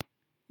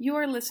You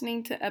are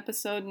listening to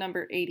episode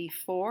number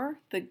 84,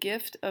 The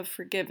Gift of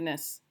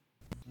Forgiveness.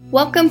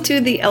 Welcome to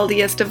the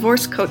LDS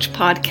Divorce Coach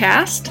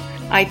podcast.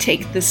 I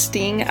take the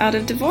sting out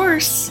of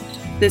divorce.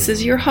 This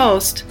is your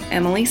host,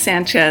 Emily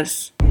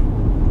Sanchez.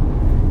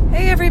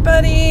 Hey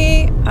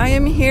everybody, I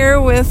am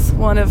here with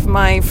one of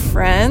my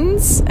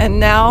friends, and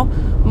now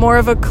more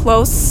of a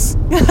close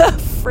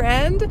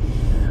friend.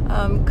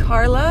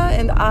 Carla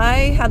and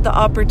I had the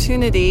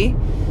opportunity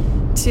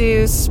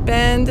to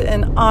spend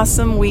an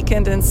awesome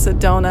weekend in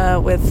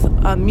Sedona with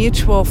a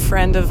mutual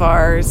friend of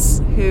ours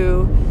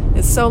who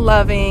is so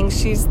loving.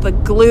 She's the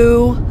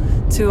glue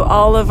to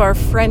all of our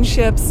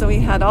friendships. So we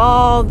had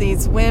all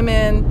these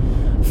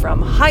women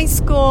from high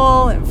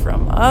school and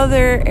from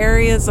other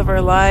areas of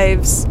our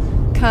lives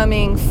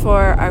coming for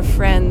our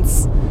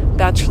friend's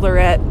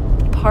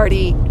bachelorette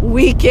party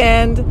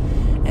weekend.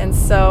 And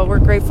so we're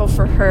grateful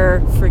for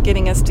her for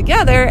getting us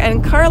together.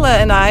 And Carla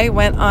and I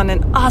went on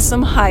an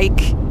awesome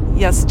hike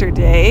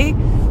yesterday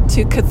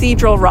to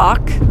Cathedral Rock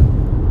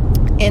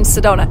in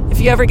Sedona. If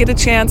you ever get a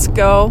chance,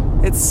 go.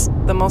 It's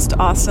the most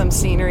awesome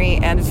scenery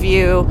and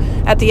view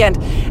at the end.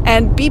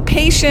 And be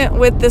patient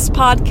with this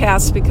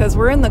podcast because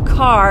we're in the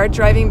car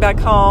driving back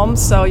home,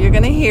 so you're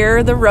going to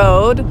hear the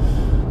road.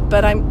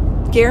 But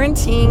I'm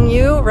guaranteeing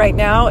you right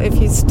now,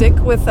 if you stick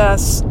with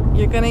us,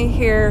 you're going to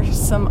hear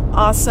some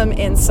awesome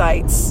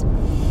insights.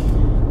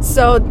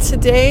 So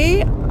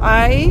today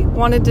I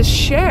wanted to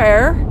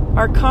share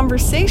our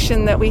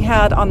conversation that we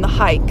had on the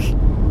hike.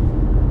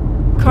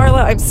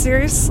 Carla, I'm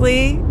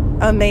seriously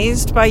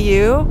amazed by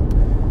you.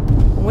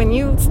 When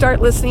you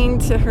start listening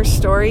to her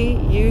story,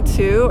 you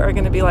too are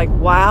going to be like,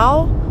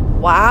 wow.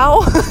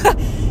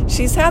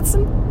 She's had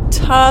some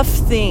tough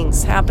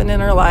things happen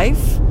in her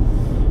life.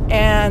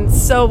 And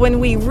so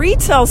when we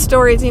retell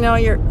stories,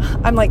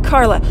 I'm like,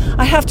 Carla,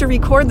 I have to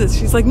record this.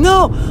 She's like,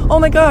 no, oh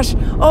my gosh,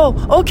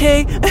 oh,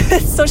 okay.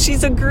 So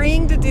she's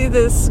agreeing to do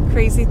this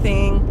crazy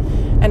thing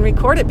and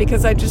record it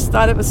because I just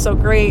thought it was so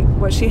great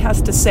what she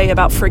has to say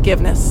about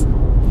forgiveness.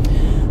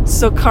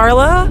 So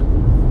Carla,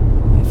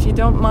 if you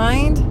don't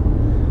mind,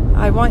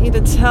 I want you to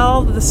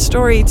tell the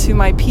story to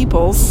my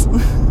peoples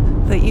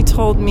that you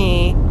told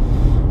me.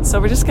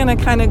 So we're just going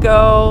to kind of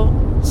go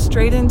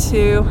straight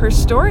into her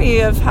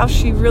story of how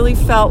she really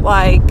felt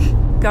like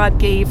God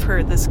gave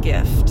her this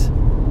gift.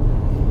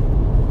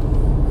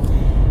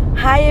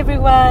 Hi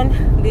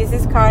everyone, this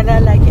is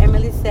Carla. Like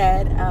Emily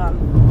said,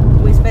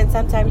 we spent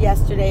some time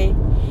yesterday,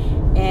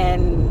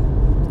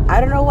 and I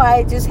don't know why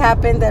it just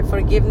happened that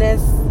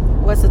forgiveness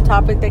was a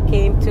topic that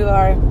came to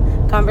our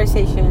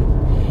conversation.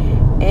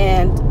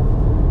 And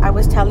I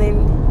was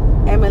telling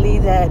Emily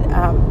that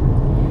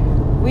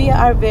we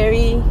are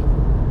very,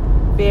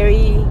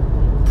 very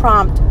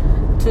prompt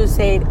to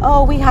say,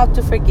 oh, we have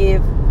to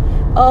forgive.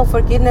 Oh,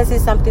 forgiveness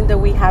is something that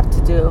we have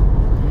to do.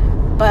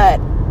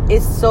 But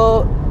it's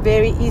so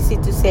very easy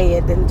to say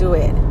it than do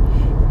it.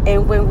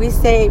 And when we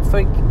say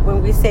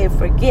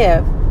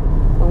forgive,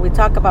 when we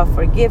talk about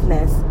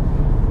forgiveness,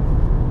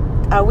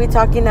 are we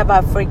talking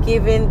about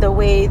forgiving the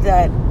way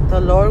that the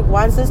Lord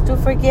wants us to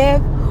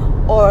forgive,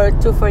 or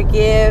to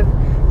forgive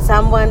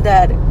someone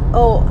that,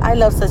 oh, I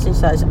love such and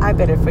such, I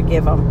better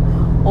forgive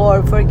them,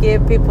 or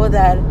forgive people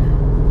that,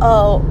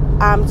 oh,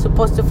 I'm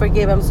supposed to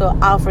forgive him, so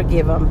I'll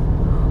forgive him.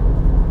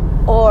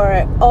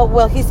 Or, oh,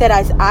 well, he said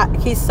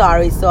he's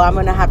sorry, so I'm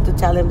going to have to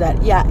tell him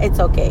that, yeah, it's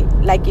okay.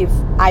 Like if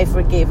I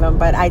forgave him,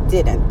 but I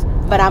didn't.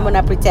 But I'm going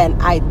to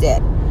pretend I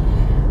did.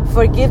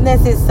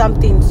 Forgiveness is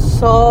something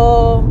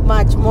so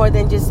much more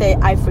than just say,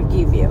 I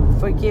forgive you.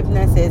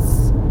 Forgiveness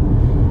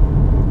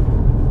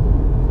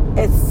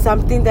it's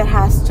something that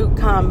has to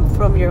come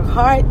from your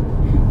heart,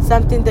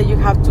 something that you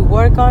have to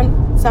work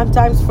on,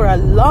 sometimes for a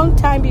long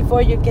time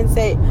before you can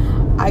say,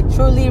 I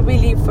truly,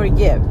 really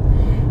forgive.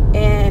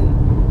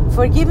 And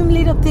forgiving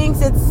little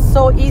things, it's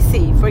so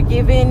easy.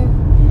 Forgiving,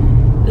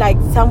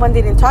 like someone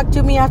didn't talk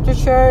to me after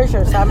church,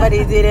 or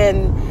somebody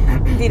didn't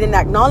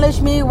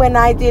acknowledge me when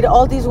I did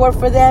all this work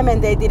for them,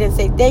 and they didn't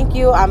say thank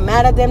you. I'm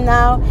mad at them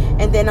now.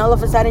 And then all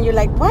of a sudden you're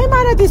like, why am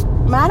I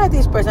mad at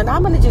this person?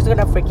 I'm just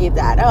gonna forgive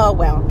that. Oh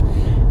well.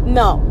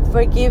 No,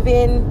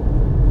 forgiving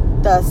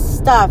the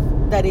stuff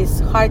that is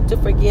hard to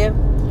forgive,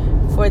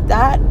 for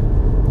that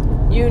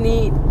you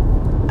need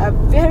a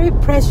very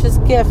precious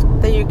gift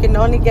that you can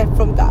only get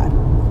from God.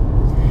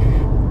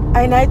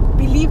 And I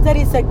believe that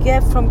it's a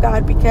gift from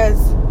God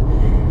because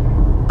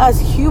as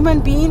human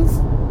beings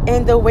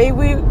and the way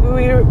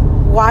we're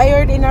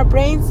wired in our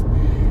brains,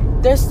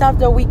 there's stuff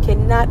that we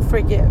cannot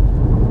forgive.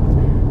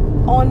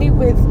 Only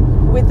with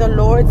the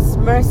Lord's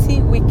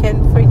mercy we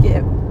can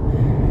forgive.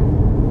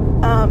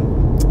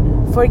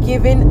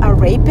 Forgiving a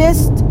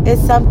rapist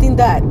is something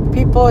that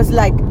people is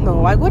like,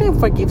 no, I wouldn't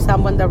forgive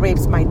someone that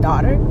rapes my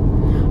daughter.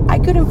 I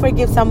couldn't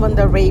forgive someone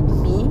that raped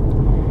me.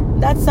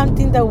 That's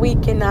something that we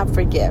cannot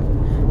forgive.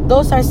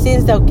 Those are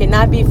sins that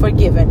cannot be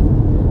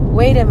forgiven.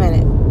 Wait a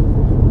minute.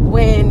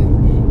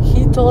 When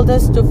he told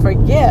us to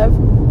forgive,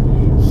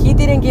 he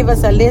didn't give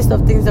us a list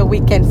of things that we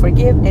can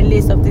forgive and a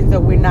list of things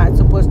that we're not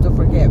supposed to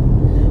forgive.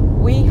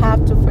 We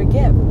have to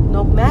forgive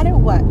no matter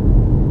what.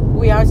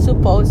 We are are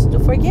supposed to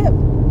forgive.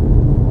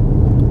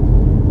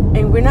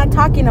 And we're not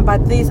talking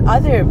about these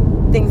other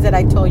things that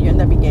I told you in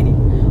the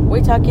beginning.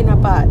 We're talking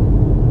about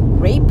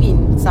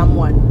raping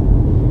someone.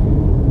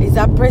 Is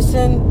that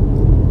person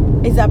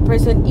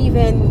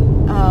even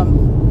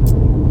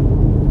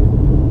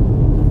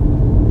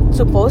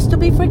supposed to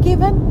be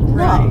forgiven?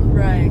 No.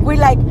 Right. We're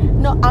like,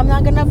 no, I'm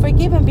not gonna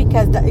forgive him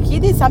because he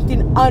did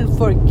something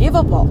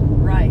unforgivable.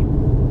 Right.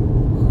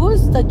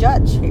 Who's the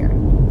judge here?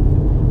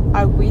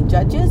 Are we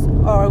judges,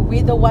 or are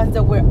we the ones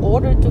that were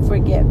ordered to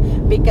forgive?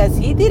 Because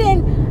he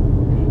didn't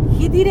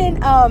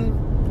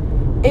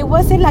it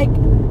wasn't like,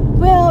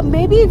 well,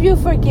 maybe if you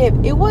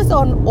forgive. It was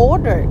on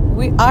order.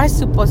 We are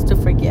supposed to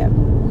forgive.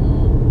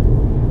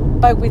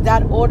 But with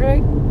that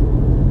order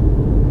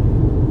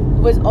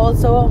was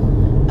also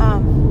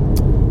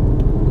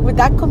with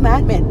that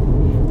commandment,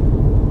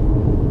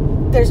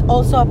 there's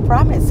also a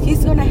promise.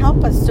 He's going to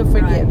help us to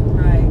forgive.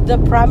 Right. The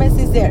promise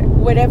is there.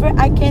 Whatever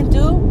I can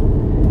do,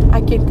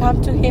 I can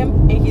come to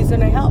him and he's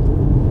going to help.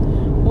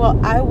 Well,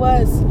 I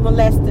was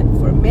molested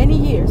for many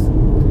years,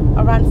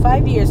 around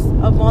 5 years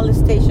of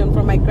molestation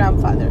from my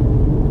grandfather.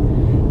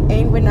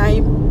 And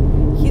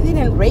he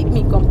didn't rape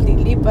me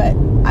completely, but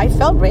I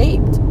felt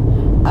raped.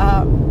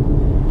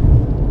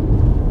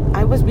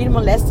 I was being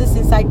molested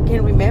since I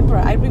can remember.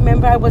 I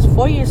remember I was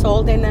 4 years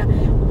old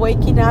and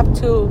waking up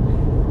to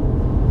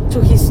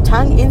his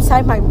tongue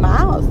inside my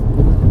mouth.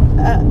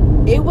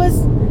 It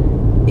was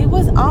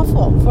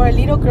awful for a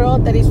little girl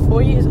that is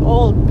 4 years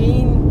old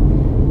being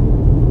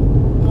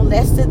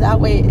molested that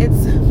way.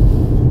 It's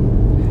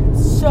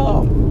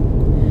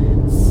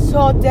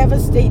so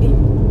devastating.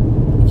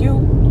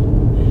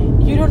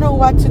 You don't know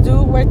what to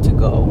do, where to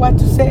go, what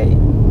to say.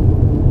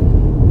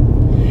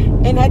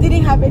 And I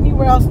didn't have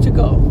anywhere else to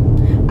go.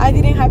 I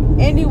didn't have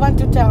anyone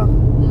to tell.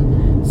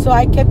 So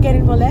I kept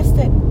getting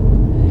molested.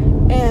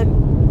 And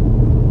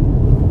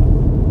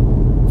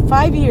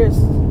 5 years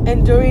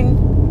enduring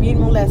being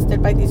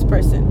molested by this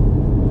person.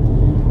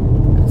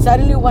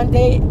 Suddenly one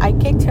day I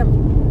kicked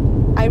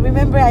him. I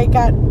remember I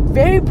got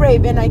very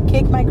brave and I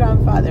kicked my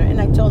grandfather and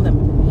I told him,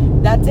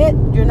 that's it,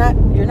 you're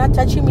not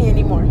touching me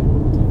anymore.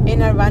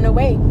 And I ran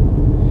away.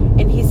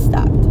 And he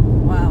stopped.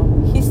 Wow.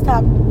 He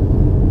stopped.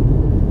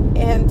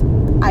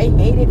 And I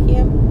hated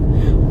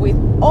him with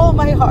all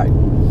my heart.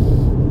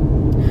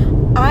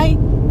 I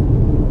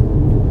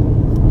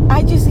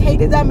just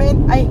hated that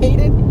man. I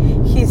hated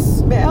his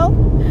smell.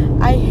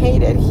 I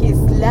hated his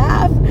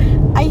laugh.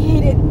 I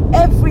hated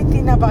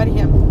everything about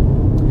him.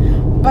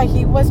 But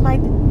he was my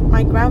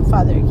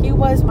grandfather. He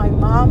was my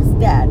mom's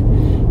dad.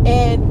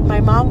 And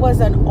my mom was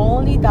an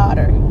only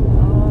daughter.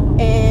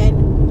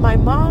 And my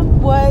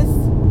mom was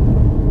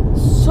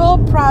so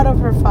proud of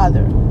her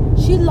father.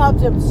 She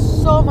loved him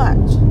so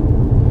much.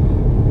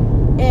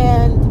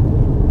 And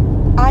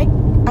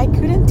I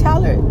couldn't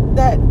tell her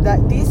that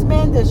this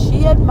man that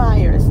she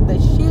admires, that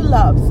she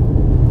loves,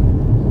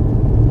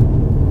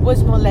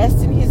 was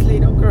molesting his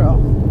little girl.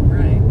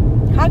 Right.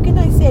 How can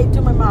I say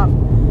to my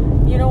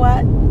mom, you know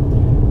what?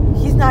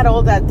 He's not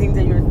all that thing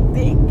that you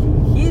think.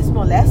 He's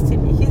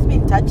molesting me. He's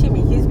been touching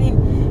me. He's been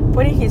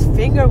putting his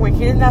finger when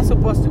he's not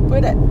supposed to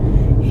put it.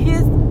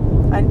 He's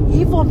an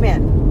evil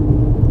man.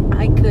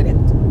 I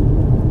couldn't.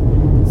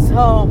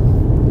 So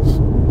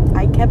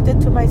I kept it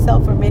to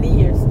myself for many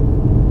years.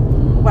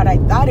 What I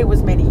thought it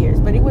was many years,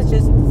 but it was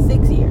just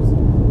 6 years.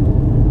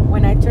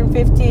 When I turned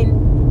 15,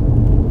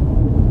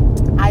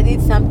 I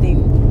did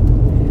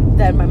something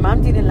that my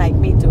mom didn't like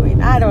me doing.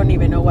 I don't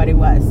even know what it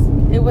was.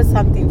 It was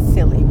something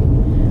silly.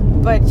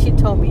 But she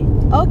told me,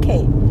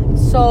 okay,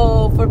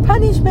 so for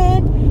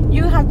punishment,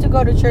 you have to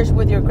go to church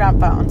with your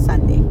grandpa on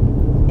Sunday.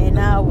 And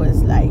I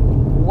was like,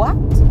 what?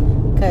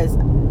 Because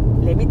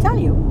let me tell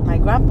you, my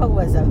grandpa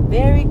was a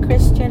very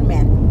Christian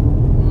man.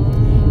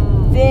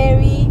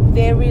 Very,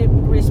 very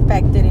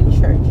respected in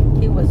church.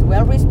 He was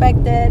well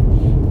respected.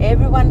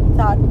 Everyone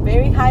thought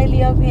very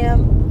highly of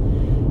him.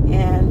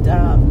 And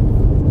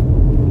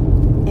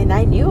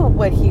I knew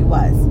what he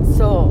was.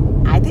 So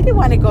I didn't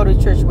want to go to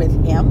church with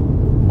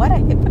him. What a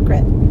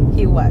hypocrite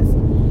he was.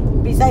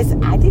 Besides,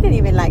 I didn't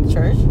even like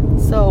church.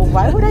 So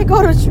why would I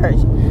go to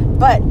church?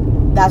 But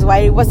that's why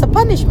it was a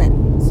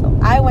punishment. So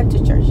I went to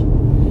church.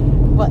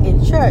 Well,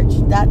 in church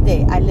that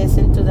day, I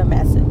listened to the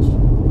message.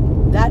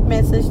 That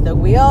message that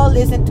we all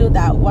listened to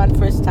that one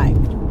first time.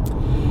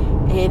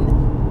 And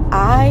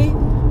I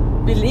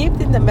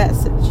believed in the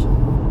message.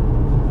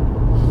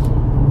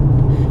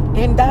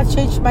 And that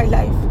changed my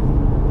life.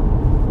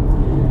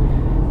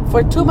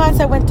 For 2 months,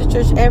 I went to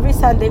church every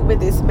Sunday with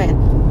this man.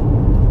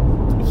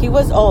 He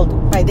was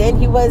old. By then,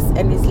 he was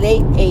in his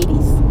late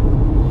 80s.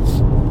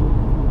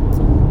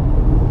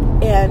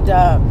 And,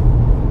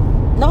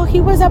 no,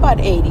 he was about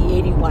 80,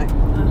 81.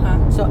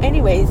 So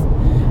anyways,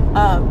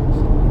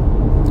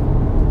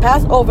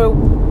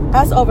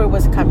 Passover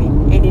was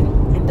coming. And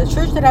in the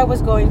church that I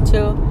was going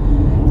to,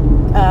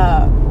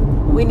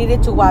 we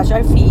needed to wash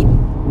our feet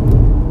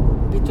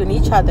between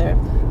each other.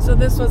 So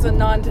this was a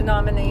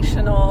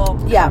non-denominational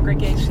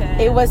congregation?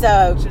 It was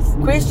a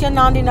Christian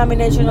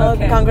non-denominational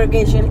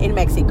congregation in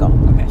Mexico.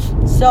 Okay.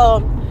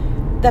 So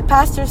the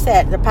pastor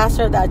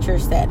of that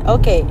church said,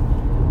 okay,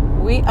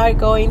 we are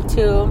going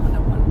to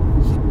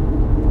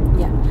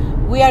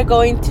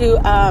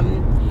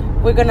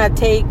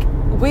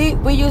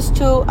we used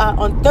to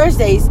on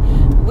Thursdays,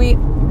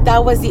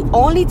 that was the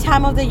only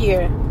time of the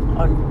year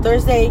on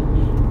Thursday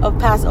of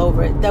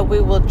Passover that we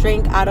will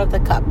drink out of the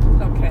cup.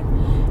 Okay.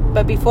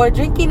 But before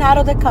drinking out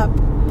of the cup,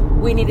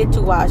 we needed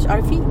to wash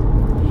our feet.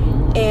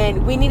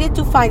 And we needed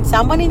to find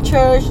someone in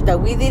church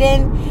that we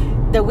didn't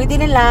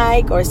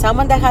like, or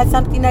someone that had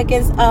something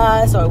against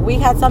us, or we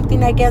had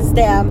something against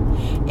them,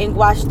 and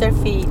wash their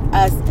feet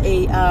as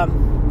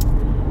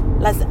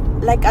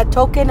like a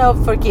token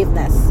of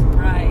forgiveness.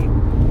 Right.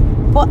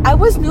 Well, I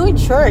was new in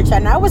church,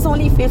 and I was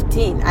only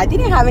 15. I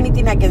didn't have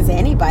anything against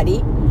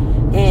anybody,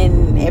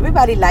 and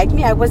everybody liked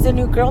me. I was the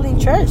new girl in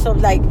church, so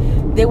like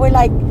they were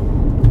like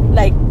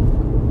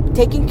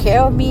taking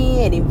care of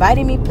me and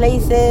inviting me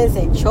places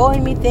and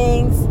showing me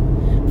things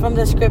from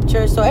the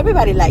scriptures. So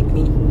everybody liked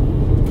me.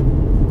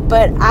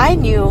 But I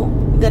knew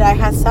that I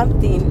had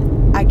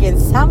something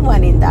against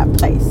someone in that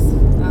place.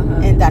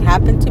 And that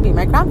happened to be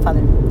my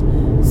grandfather.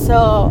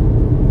 So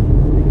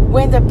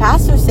when the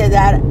pastor said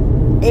that,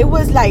 it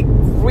was like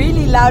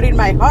really loud in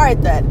my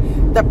heart that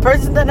the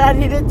person that I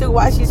needed to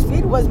wash his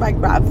feet was my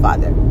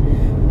grandfather.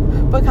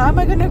 But how am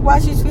I going to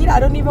wash his feet? I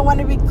don't even want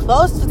to be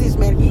close to this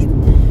man.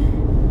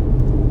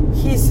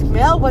 His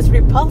smell was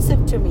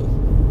repulsive to me.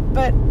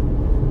 But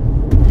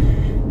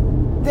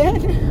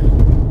then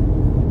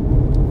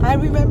I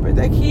remember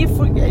that he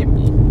forgave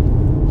me.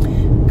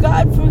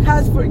 God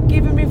has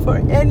forgiven me for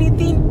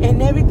anything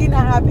and everything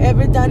I have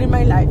ever done in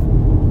my life.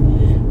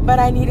 But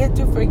I needed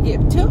to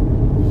forgive too.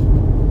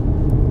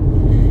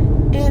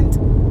 And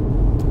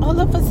all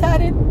of a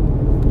sudden,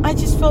 I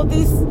just felt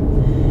this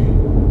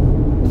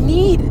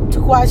need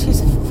to wash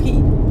his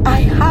feet.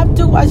 I have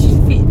to wash his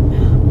feet.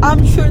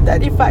 I'm sure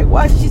that if I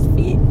wash his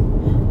feet,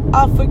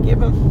 I'll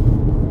forgive him.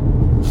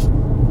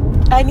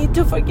 I need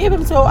to forgive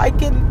him so I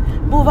can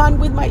move on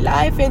with my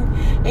life,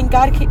 and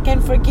God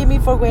can forgive me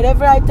for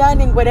whatever I've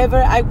done and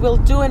whatever I will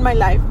do in my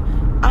life.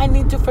 I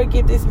need to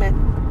forgive this man.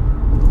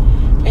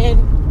 And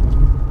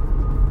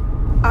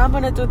I'm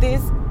going to do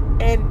this,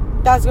 and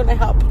that's going to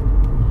help.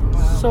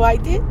 Wow. So I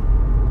did.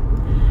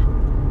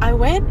 I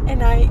went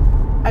and I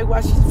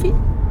washed his feet.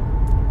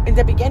 In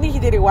the beginning, he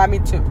didn't want me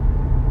to.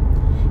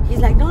 He's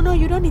like, no,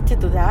 you don't need to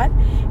do that.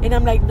 And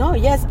I'm like, no,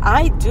 yes,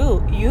 I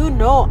do. You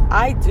know,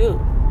 I do.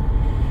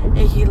 And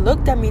he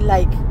looked at me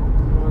like,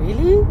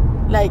 really?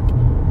 Like,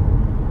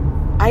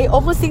 I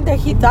almost think that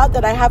he thought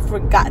that I have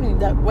forgotten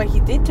that what he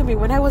did to me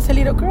when I was a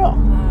little girl.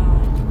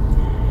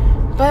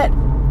 But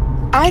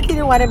I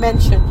didn't want to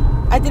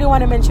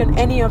mention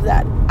any of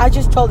that. I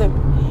just told him,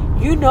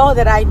 you know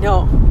that I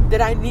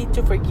need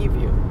to forgive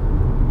you.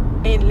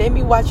 And let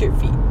me wash your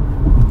feet.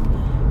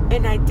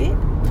 And I did.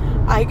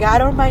 I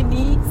got on my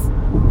knees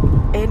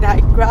and I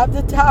grabbed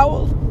the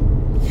towel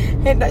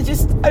and I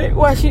just started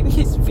washing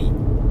his feet.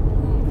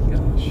 Oh my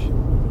gosh.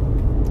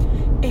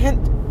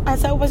 And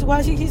as I was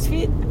washing his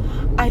feet,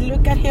 I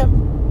looked at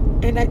him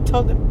and I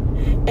told him,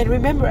 and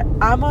remember,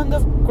 I'm on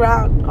the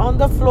ground, on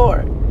the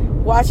floor,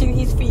 washing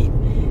his feet.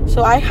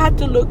 So I had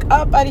to look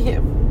up at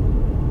him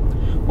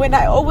when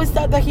I always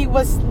thought that he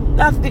was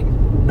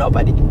nothing,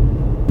 nobody.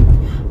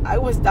 I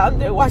was down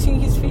there washing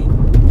his feet.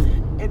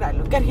 And I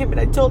looked at him and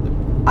I told him,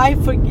 I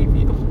forgive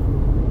you.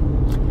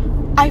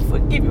 I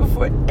forgive you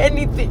for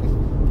anything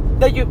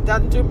that you've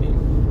done to me.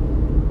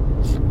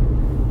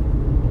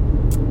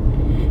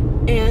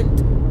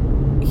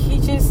 And he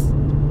just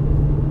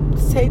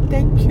said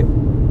thank you.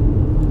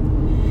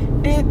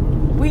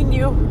 And we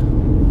knew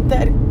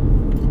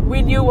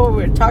what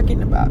we were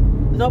talking about.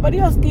 Nobody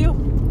else knew.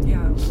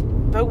 Yeah.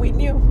 But we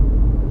knew.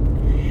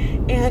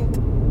 And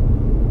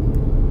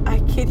I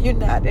kid you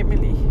not,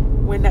 Emily,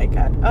 when I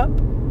got up,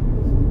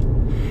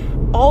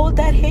 all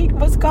that hate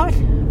was gone.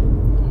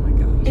 Oh my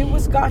gosh. It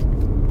was gone.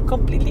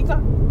 Completely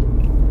gone.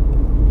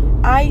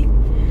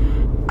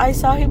 I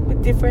saw him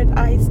with different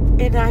eyes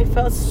and I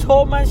felt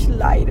so much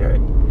lighter.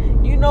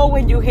 You know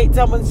when you hate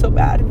someone so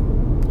bad,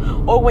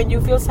 or when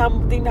you feel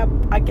something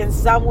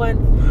against someone,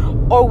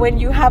 or when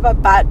you have a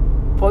bad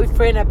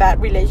boyfriend, a bad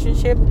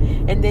relationship,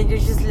 and then you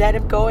just let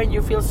him go and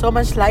you feel so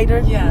much lighter.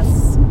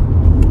 Yes.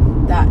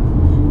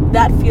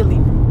 That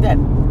feeling, that,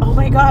 oh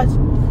my gosh,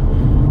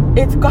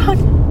 it's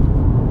gone.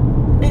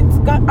 It's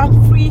gone.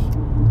 I'm free.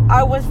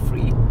 I was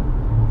free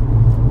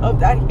of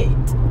that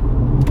hate.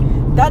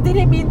 That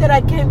didn't mean that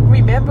I can't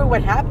remember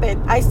what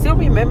happened. I still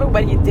remember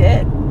what he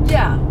did.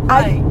 Yeah.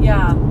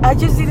 I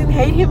just didn't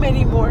hate him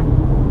anymore.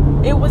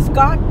 It was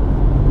gone.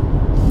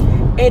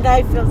 And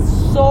I felt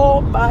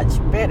so much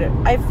better.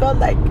 I felt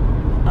like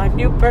a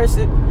new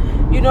person.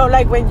 You know,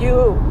 like when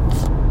you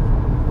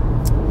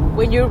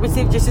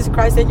receive Jesus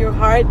Christ in your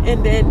heart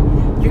and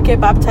then you get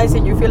baptized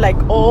and you feel like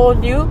all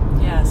new.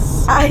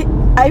 Yes. I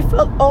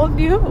felt all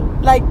new.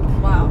 Like,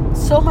 wow.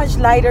 So much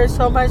lighter,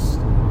 so much.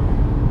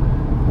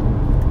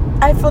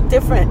 I felt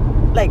different.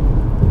 Like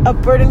a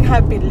burden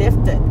had been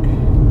lifted.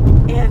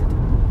 And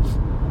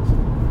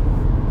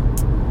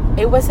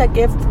It was a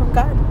gift from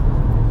God.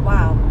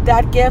 Wow.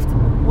 That gift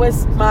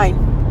was mine.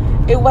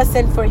 It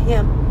wasn't for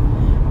him.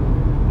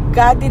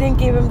 God didn't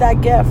give him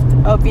that gift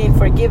of being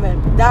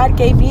forgiven. God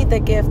gave me the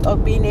gift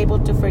of being able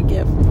to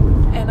forgive.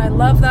 And I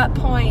love that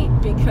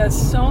point,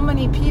 because so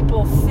many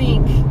people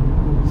think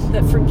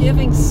that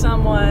forgiving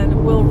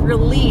someone will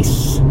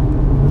release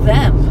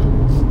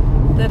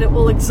them, that it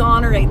will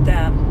exonerate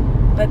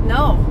them. But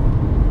no.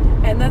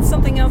 And that's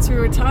something else we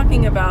were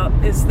talking about,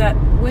 is that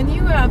when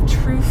you have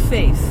true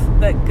faith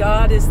that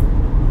God is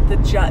the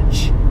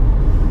judge,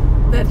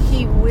 that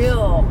he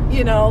will,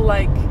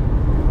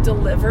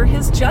 deliver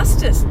his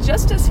justice,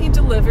 just as he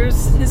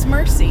delivers his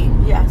mercy.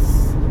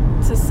 Yes.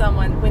 To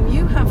someone. When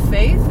you have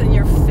faith and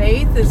your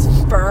faith is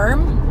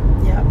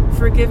firm, yep,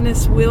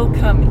 forgiveness will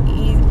come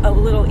a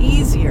little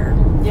easier.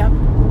 Yep.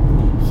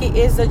 He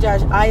is the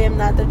judge. I am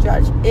not the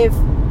judge. If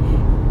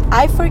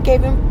I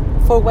forgave him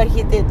for what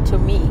he did to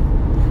me,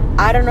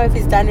 I don't know if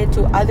he's done it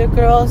to other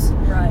girls.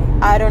 Right.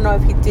 I don't know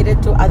if he did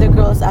it to other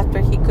girls after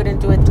he couldn't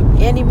do it to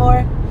me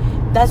anymore.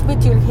 That's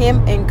between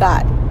him and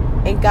God.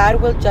 And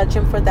God will judge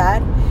him for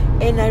that.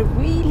 And I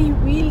really,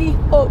 really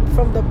hope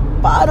from the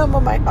bottom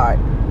of my heart,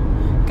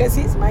 because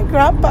he's my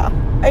grandpa,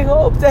 I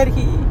hope that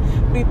he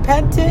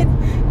repented,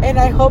 and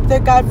I hope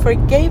that God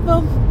forgave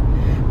him.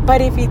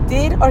 But if he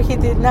did or he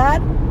did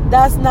not,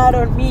 that's not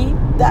on me.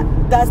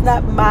 That's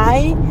not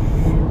my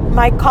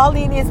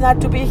calling is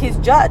not to be his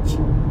judge.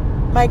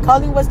 My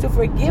calling was to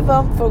forgive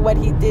him for what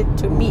he did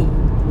to me.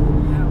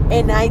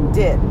 And I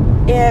did.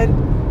 And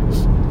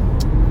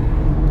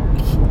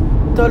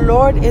the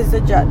Lord is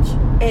the judge,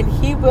 and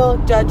he will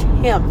judge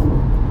him.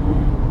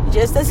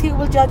 Just as he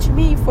will judge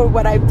me for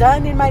what I've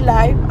done in my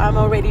life. I'm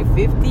already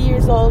 50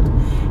 years old,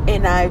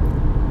 and I've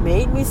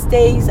made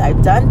mistakes.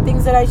 I've done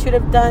things that I should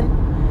have done.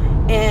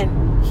 And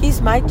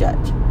he's my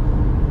judge.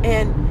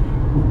 And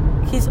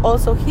he's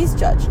also his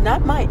judge,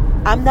 not mine.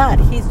 I'm not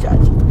his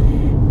judge.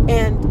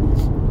 And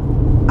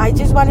I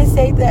just want to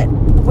say that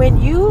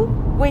when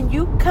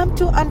you come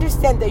to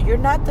understand that you're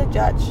not the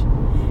judge,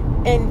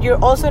 and you're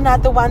also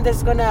not the one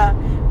that's gonna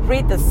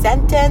read the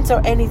sentence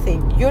or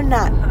anything. You're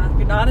not.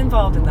 You're not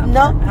involved in that.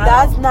 No,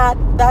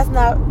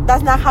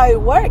 that's not how it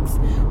works.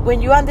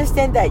 When you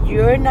understand that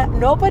you're not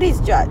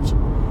nobody's judge,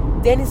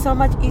 then it's so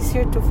much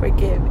easier to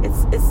forgive.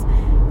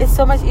 It's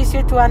so much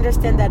easier to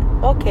understand that,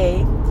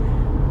 okay,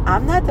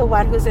 I'm not the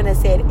one who's gonna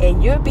say it,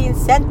 and you're being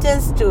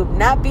sentenced to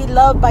not be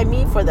loved by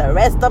me for the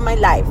rest of my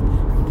life.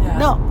 Yeah.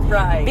 No,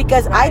 right.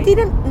 Because right. I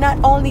didn't not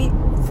only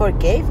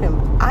forgave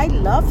him, I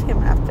loved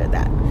him after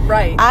that.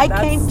 Right. I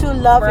came to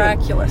love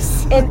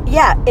miraculous. him. And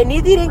yeah, and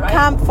it didn't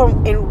come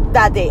from in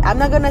that day. I'm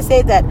not going to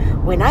say that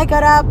when I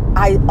got up,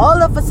 I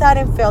all of a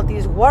sudden felt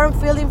this warm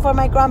feeling for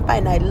my grandpa,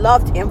 and I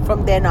loved him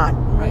from then on.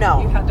 Right.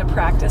 No. You had to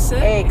practice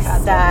it.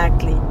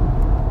 Exactly.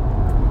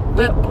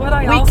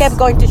 We kept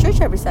going to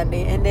church every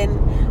Sunday, and then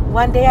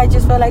one day I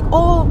just felt like,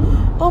 oh,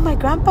 my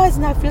grandpa is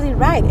not feeling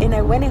right, and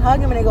I went and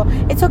hugged him, and I go,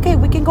 it's okay,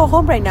 we can go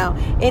home right now.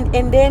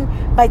 And then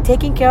by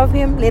taking care of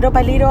him little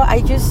by little, I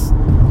just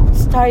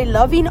started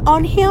loving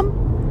on him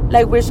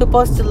like we're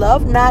supposed to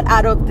love, not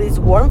out of this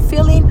warm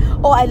feeling,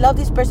 oh, I love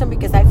this person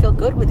because I feel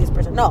good with this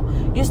person. No,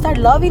 you start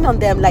loving on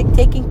them, like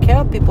taking care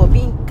of people,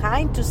 being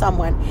kind to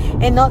someone,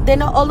 and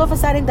then all of a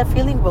sudden the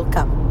feeling will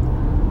come.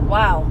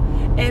 Wow.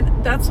 And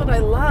that's what I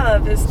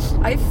love, is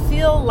I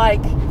feel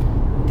like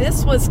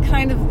this was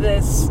kind of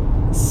this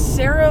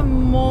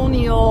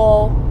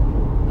ceremonial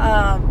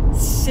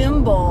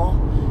symbol.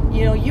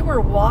 You were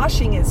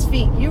washing his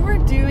feet. You were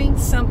doing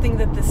something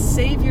that the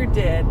Savior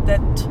did that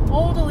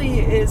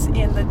totally is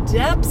in the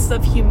depths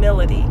of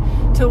humility,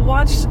 to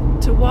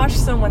wash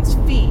someone's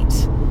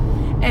feet.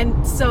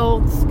 And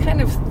so kind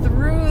of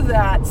through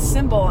that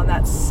symbol and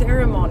that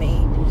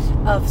ceremony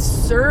of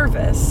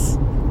service,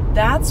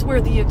 that's where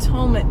the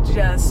atonement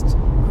just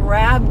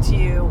grabbed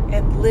you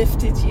and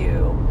lifted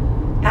you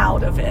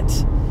out of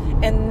it.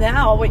 And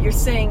now what you're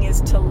saying is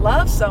to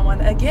love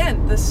someone,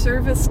 again, the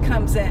service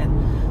comes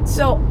in.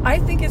 So I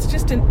think it's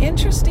just an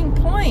interesting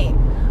point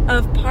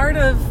of part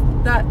of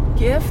that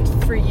gift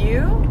for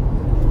you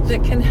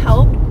that can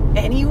help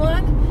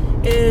anyone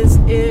is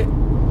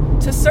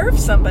to serve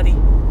somebody.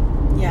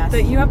 Yes.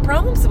 That you have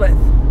problems with.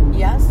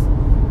 Yes.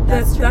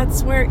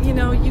 That's where,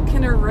 you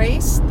can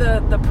erase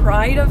the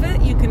pride of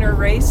it. You can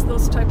erase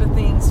those type of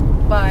things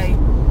by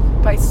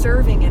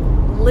serving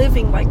and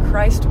living like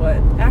Christ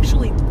would.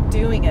 Actually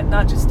doing it,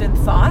 not just in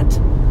thought,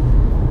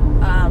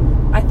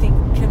 I think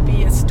can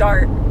be a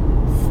start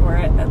for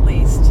it, at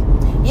least.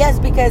 Yes,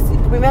 because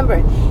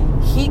remember,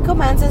 he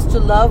commands us to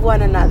love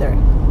one another,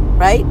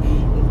 right?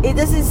 It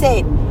doesn't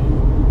say,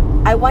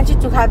 I want you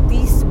to have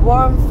this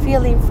warm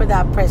feeling for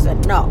that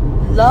person. No,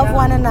 love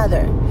one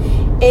another.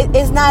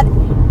 It's not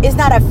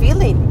a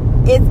feeling.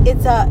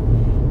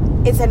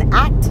 It's an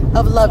act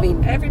of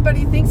loving.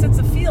 Everybody thinks it's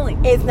a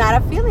feeling. It's not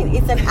a feeling.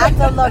 It's an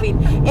act of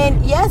loving.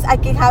 And yes, I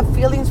can have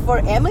feelings for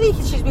Emily.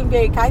 She's been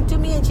very kind to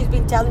me, and she's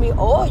been telling me,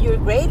 oh, you're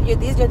great, you're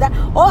this, you're that.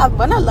 Oh, I'm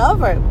going to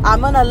love her.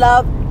 I'm going to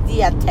love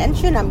the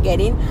attention I'm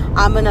getting.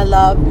 I'm going to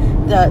love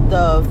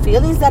the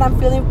feelings that I'm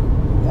feeling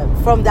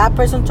from that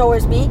person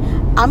towards me,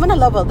 I'm gonna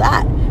love all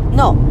that.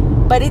 No,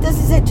 but it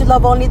doesn't say to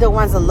love only the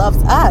ones that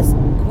loves us.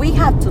 We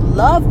have to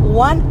love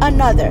one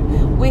another.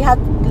 We have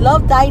to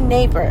love thy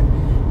neighbor,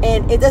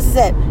 and it doesn't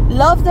say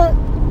love the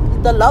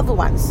loved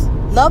ones.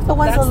 Love the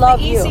ones that love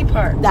you. That's the easy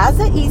part. That's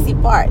the easy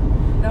part.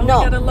 No, we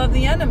gotta love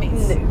the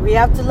enemies. We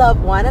have to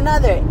love one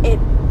another, and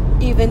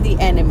even the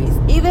enemies.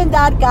 Even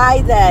that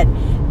guy that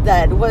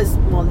was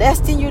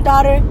molesting your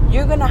daughter,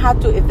 you're gonna have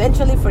to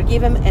eventually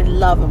forgive him and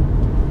love him.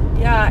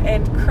 Yeah,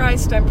 and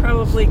Christ, I'm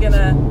probably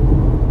gonna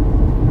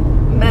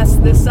mess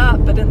this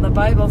up, but in the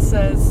Bible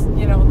says,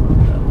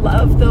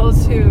 love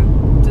those who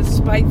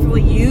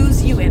despitefully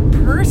use you and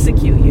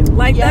persecute you.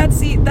 Like that's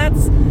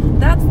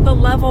the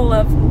level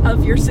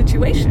of your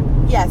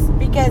situation. Yes,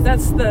 because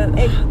that's the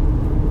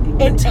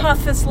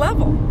toughest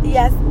level.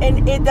 Yes,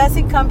 and it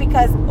doesn't come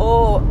because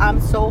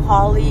I'm so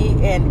holy,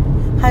 and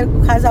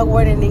how's that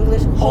word in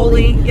English?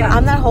 Holy. Yeah.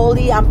 I'm not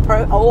holy. I'm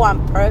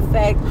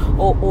perfect.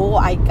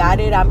 I got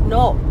it.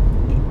 No,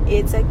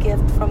 it's a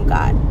gift from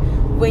God.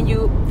 When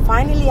you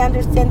finally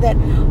understand that,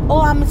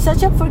 I'm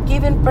such a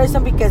forgiving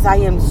person because I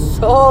am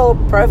so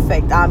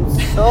perfect. I'm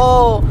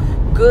so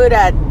good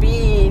at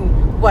being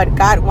what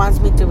God wants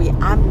me to be.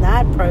 I'm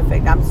not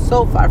perfect. I'm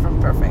so far from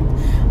perfect.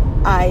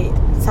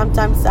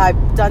 Sometimes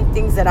I've done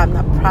things that I'm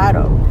not proud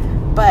of,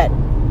 but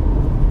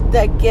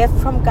the gift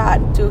from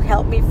God to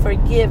help me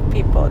forgive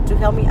people, to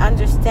help me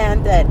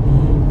understand that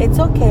it's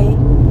okay.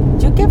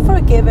 You can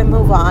forgive and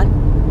move on.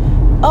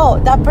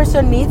 That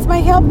person needs my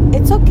help.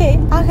 It's okay.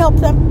 I'll help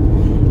them.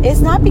 It's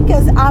not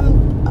because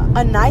I'm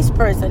a nice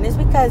person. It's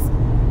because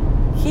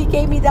He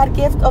gave me that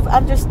gift of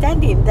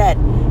understanding that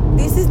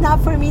this is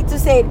not for me to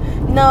say,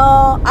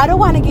 no, I don't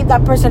want to give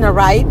that person a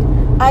ride.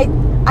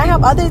 I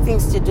have other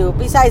things to do.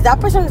 Besides, that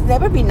person has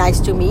never been nice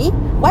to me.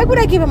 Why would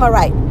I give him a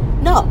ride?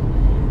 No,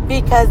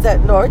 because the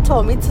Lord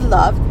told me to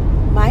love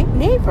my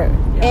neighbor.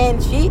 Yeah.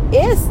 And she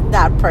is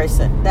that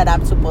person that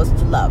I'm supposed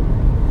to love.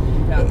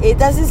 Yeah. It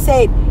doesn't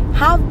say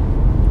have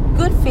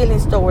good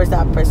feelings towards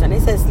that person.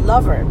 It says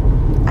love her.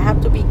 I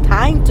have to be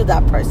kind to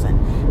that person.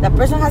 That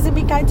person hasn't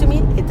been kind to me,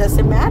 it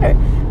doesn't matter.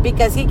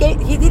 Because he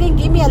didn't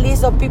give me a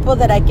list of people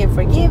that I can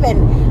forgive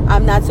and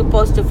I'm not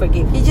supposed to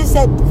forgive. He just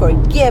said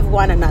forgive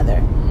one another.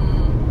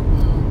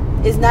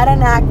 Mm-hmm. It's not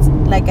an act,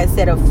 like I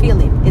said, of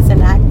feeling. It's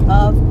an act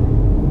of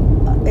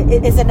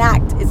it's an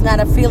act. It's not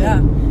a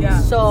feeling. Yeah.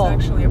 So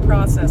it's actually a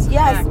process.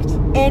 Yes. Act.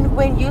 And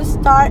when you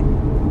start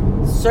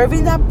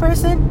serving that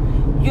person,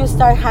 you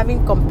start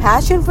having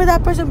compassion for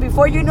that person.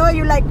 Before you know it,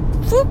 you're like,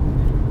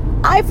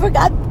 I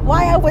forgot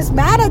why I was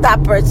mad at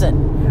that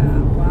person. Yeah,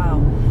 wow.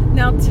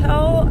 Now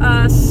tell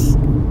us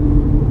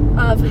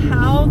of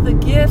how the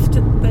gift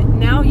that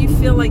now you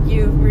feel like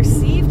you've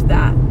received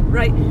that,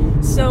 right?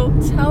 So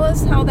tell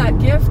us how that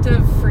gift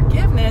of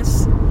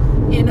forgiveness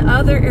in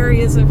other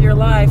areas of your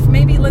life.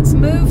 Maybe let's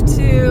move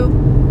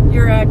to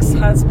your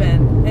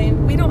ex-husband.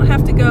 And we don't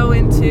have to go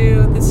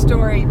into the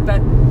story,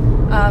 but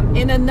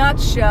in a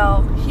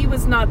nutshell, he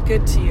was not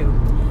good to you.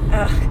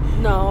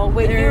 No,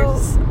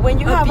 when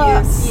you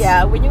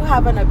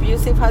have an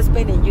abusive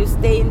husband and you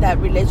stay in that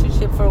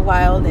relationship for a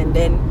while, and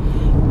then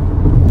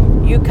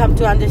you come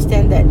to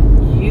understand that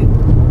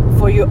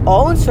for your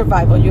own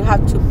survival, you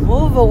have to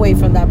move away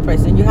from that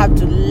person. You have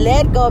to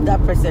let go of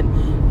that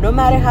person, no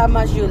matter how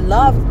much you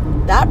love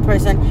that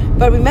person.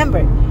 But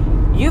remember,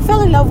 you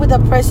fell in love with a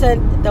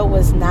person that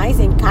was nice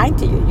and kind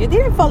to you. You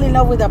didn't fall in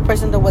love with a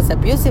person that was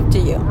abusive to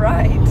you.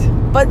 Right.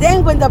 But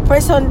then when the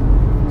person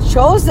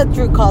shows the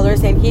true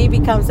colors and he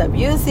becomes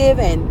abusive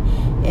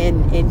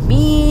and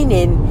mean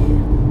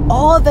and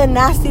all the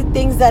nasty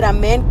things that a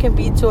man can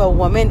be to a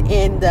woman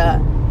in the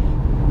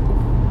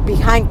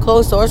behind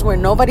closed doors where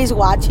nobody's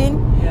watching,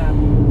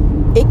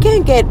 it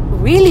can get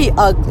really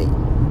ugly.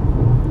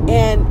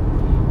 And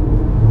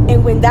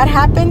when that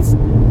happens,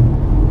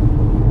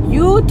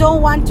 you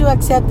don't want to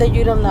accept that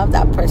you don't love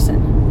that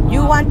person.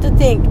 You want to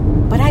think,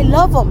 but I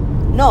love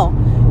him. No,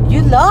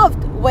 you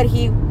loved when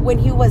he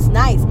was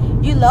nice.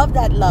 You love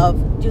that love.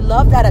 You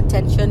love that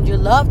attention. You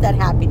love that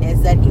happiness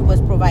that he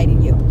was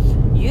providing you.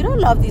 You don't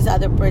love this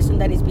other person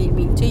that is being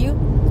mean to you.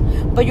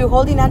 But you're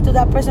holding on to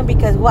that person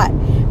because what?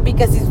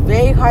 Because it's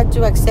very hard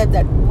to accept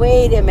that,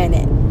 wait a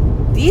minute,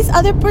 this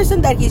other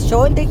person that he's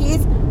showing that he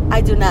is,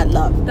 I do not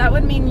love. That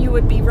would mean you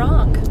would be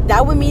wrong.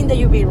 That would mean that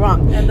you'd be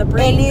wrong. And the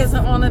brain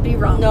doesn't want to be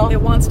wrong. No.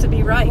 It wants to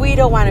be right. We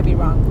don't want to be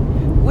wrong.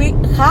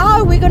 How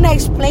are we going to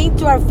explain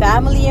to our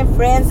family and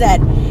friends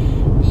that,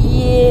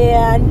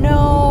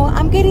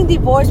 I'm getting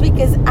divorced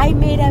because I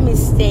made a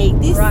mistake.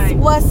 This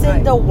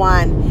wasn't the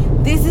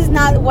one. This is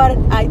not what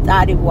I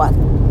thought it was.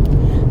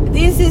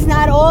 This is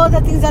not all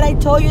the things that I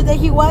told you that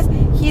he was.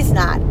 He's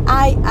not.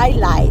 I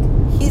lied.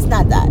 He's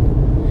not that.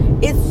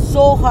 It's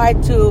so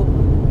hard to,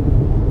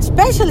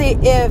 especially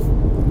if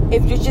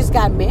you just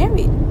got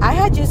married. I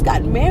had just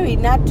gotten married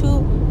not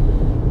too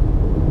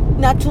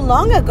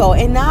long ago,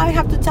 and now I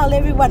have to tell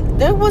everyone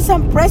there was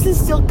some presents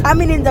still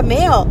coming in the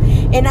mail,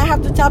 and I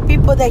have to tell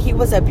people that he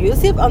was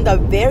abusive on the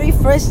very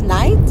first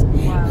night.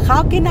 Wow.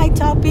 How can I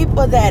tell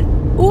people that,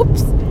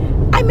 oops,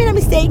 I made a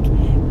mistake?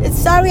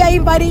 Sorry I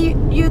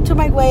invited you to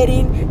my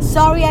wedding.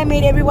 Sorry I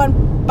made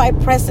everyone buy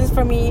presents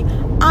for me.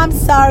 I'm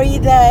sorry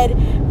that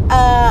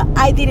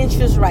I didn't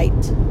choose right.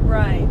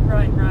 Right.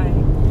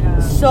 Yeah.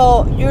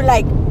 So you're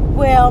like,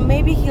 well,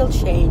 maybe he'll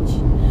change.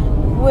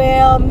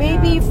 Well,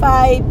 maybe if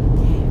I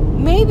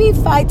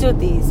do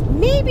this,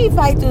 maybe if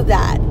I do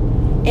that.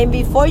 And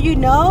before you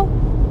know,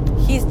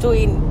 he's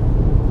doing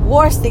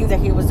worse things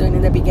than he was doing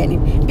in the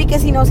beginning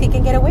because he knows he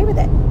can get away with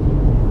it.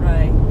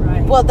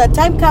 Right. Well, the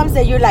time comes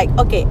that you're like,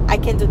 okay, I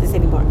can't do this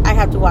anymore. I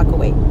have to walk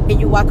away. And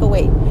you walk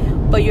away.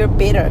 But you're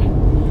bitter.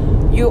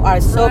 You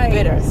are so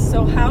bitter.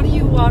 So how do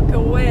you walk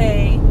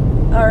away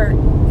or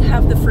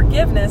have the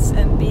forgiveness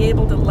and be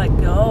able to let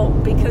go?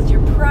 Because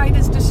your pride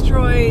is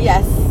destroyed.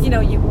 Yes.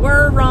 You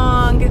were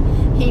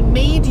wrong. He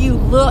made you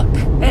look.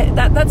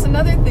 That's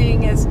another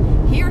thing is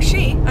he or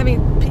she,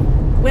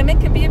 women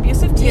can be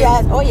abusive too.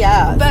 Yes. Oh,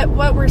 yeah. But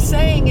what we're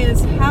saying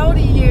is, how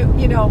do you,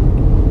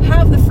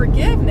 have the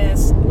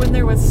forgiveness when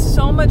there was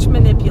so much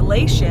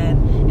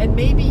manipulation and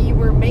maybe you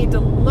were made to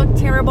look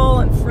terrible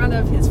in front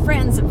of his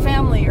friends and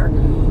family or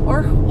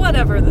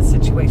whatever the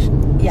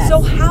situation. Yes.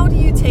 So how do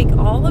you take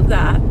all of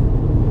that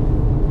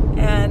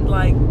and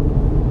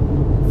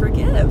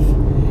forgive?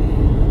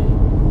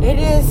 It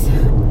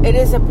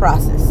is a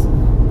process.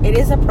 It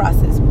is a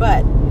process,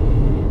 but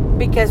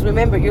because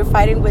remember, you're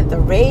fighting with the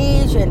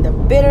rage and the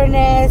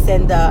bitterness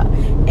and the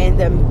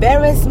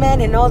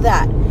embarrassment and all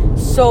that.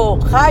 So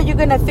how are you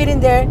gonna fit in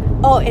there?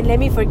 Oh, and let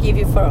me forgive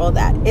you for all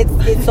that.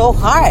 It's so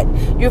hard.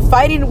 You're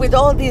fighting with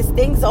all these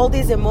things, all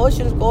these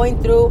emotions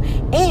going through.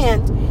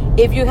 And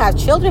if you have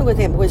children with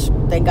him, which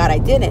thank God I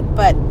didn't,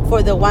 but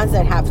for the ones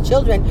that have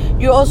children,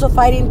 you're also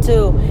fighting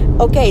to,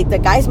 okay, the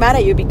guy's mad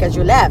at you because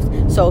you left,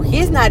 so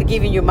he's not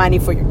giving you money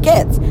for your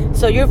kids.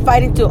 So you're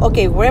fighting to,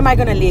 okay, where am I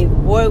gonna live?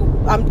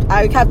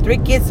 I have 3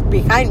 kids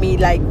behind me,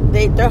 like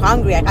they're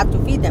hungry, I have to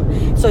feed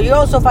them. So you're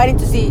also fighting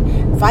to see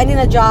finding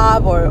a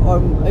job, or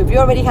if you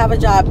already have a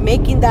job,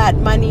 making that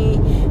money,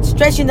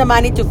 stretching the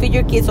money to feed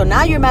your kids. So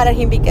now you're mad at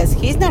him because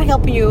he's not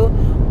helping you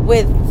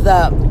with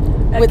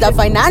the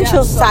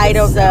financial side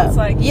of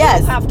the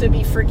yes, you'll have to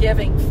be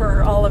forgiving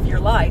for all of your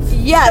life.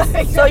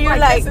 Yes. So you're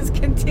like, this is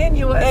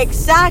continuous.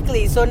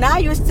 Exactly. So now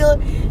you're still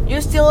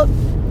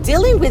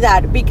dealing with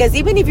that, because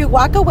even if you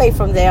walk away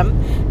from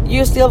them,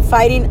 you're still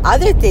fighting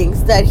other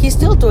things that he's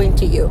still doing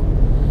to you.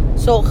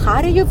 So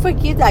how do you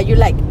forgive that? You're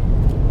like,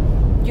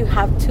 you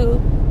have to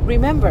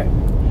remember,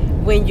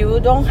 when you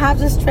don't have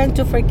the strength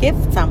to forgive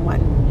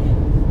someone,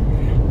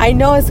 I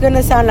know it's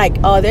gonna sound like,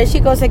 oh, there she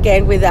goes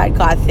again with that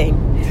God thing.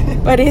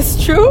 But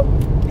it's true.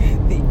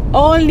 The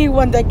only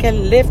one that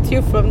can lift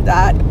you from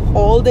that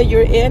hole that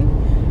you're in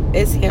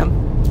is Him.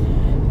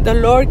 The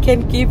Lord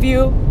can give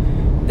you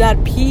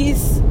that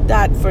peace,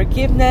 that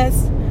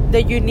forgiveness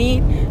that you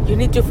need. You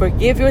need to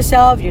forgive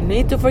yourself. You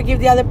need to forgive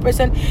the other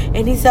person.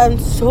 And it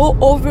sounds so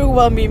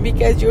overwhelming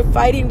because you're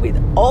fighting with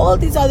all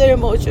these other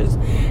emotions.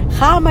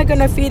 How am I going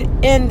to fit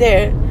in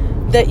there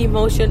the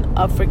emotion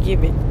of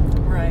forgiving?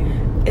 Right.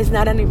 It's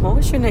not an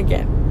emotion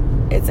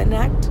again. It's an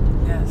act.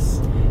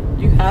 Yes.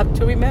 You have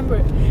to remember,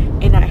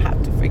 and I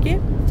have to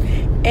forgive.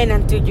 And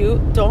until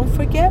you don't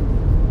forgive,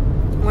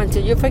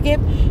 until you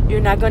forgive, you're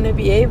not going to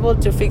be able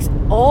to fix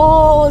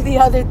all the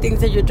other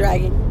things that you're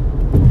dragging.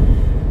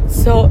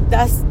 So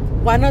that's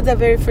one of the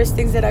very first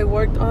things that I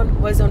worked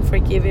on, was on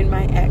forgiving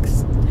my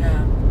ex.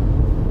 Yeah.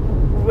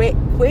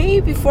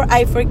 Way before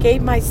I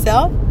forgave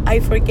myself, I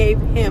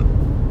forgave him.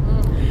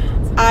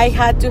 I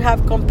had to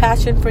have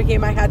compassion for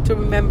him. I had to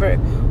remember,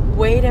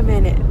 wait a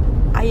minute,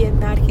 I am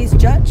not his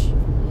judge.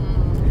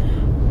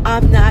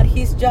 I'm not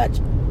his judge.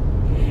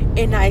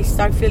 And I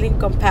start feeling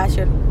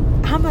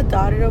compassion. I'm a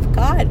daughter of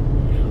God.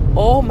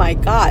 Oh my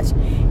gosh,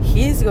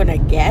 he's gonna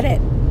get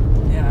it.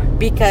 Yeah.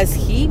 Because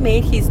he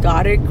made his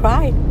daughter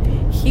cry.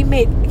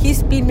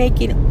 He's been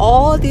making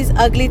all these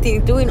ugly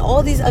things, doing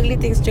all these ugly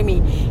things to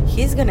me.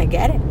 He's gonna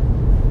get it.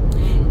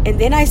 And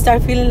then I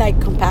start feeling like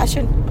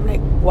compassion. I'm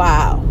like,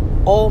 wow,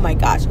 oh my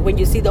gosh. When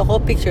you see the whole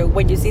picture,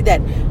 when you see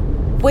that,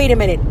 wait a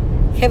minute,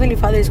 Heavenly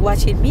Father is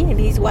watching me and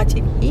he's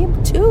watching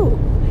him too.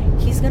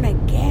 He's gonna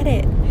get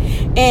it.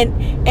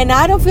 And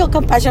I don't feel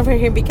compassion for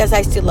him because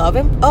I still love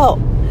him. Oh,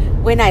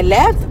 when I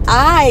left,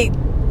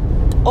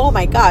 oh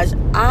my gosh,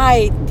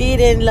 I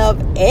didn't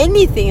love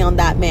anything on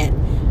that man.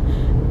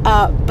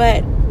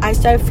 But I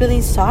started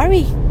feeling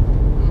sorry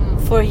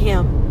for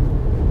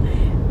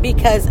him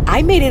because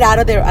I made it out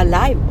of there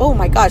alive. Oh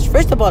my gosh,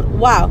 first of all,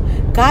 wow,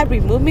 God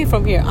removed me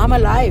from here. I'm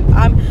alive.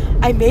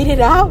 I made it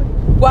out.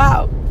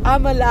 Wow,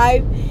 I'm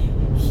alive.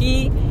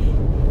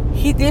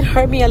 He did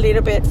hurt me a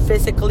little bit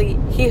physically.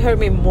 He hurt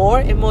me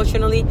more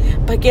emotionally.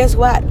 But guess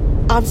what?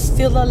 I'm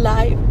still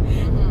alive.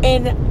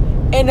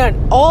 And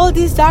on all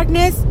this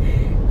darkness,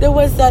 there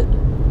was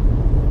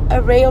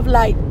a ray of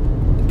light.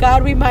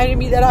 God reminded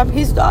me that I'm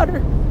his daughter.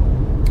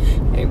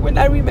 And when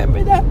I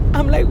remember that,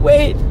 I'm like,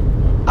 wait,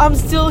 I'm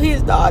still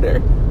his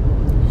daughter.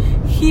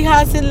 He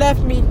hasn't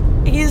left me.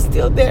 He's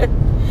still there.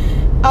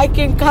 I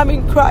can come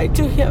and cry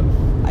to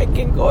him. I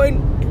can go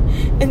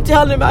and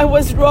tell him I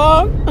was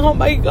wrong. Oh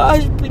my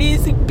gosh,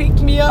 please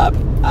pick me up.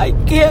 I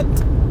can't.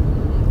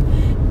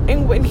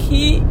 And when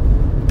he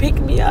picked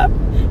me up,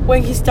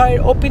 when he started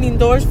opening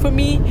doors for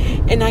me,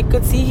 and I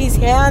could see his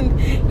hand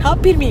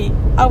helping me,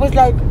 I was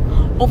like,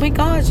 oh my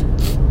gosh,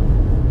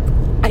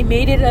 I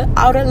made it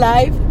out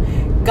alive.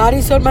 God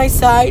is on my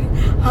side.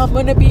 I'm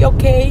gonna be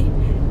okay.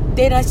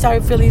 Then I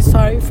started feeling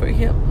sorry for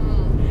him.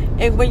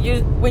 And when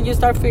you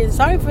start feeling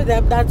sorry for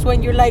them, that's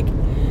when you're like,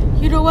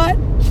 you know what?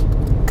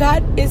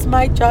 God is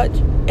my judge,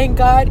 and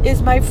God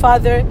is my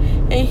father,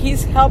 and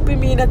he's helping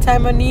me in a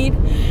time of need.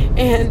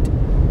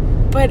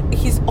 But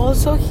he's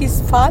also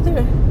his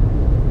father.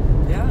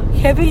 Yeah.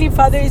 Heavenly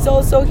Father is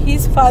also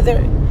his father,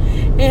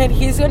 and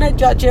he's gonna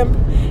judge him.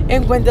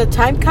 And when the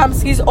time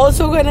comes, he's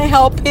also gonna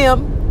help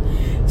him.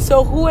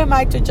 So who am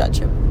I to judge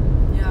him?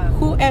 Yeah.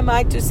 Who am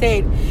I to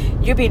say,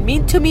 you've been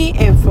mean to me,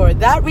 and for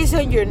that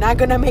reason you're not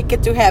gonna make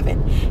it to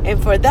heaven,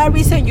 and for that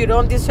reason you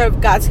don't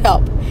deserve God's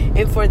help,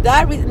 and for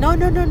that reason,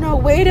 no,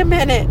 wait a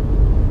minute.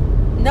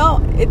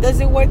 No, it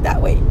doesn't work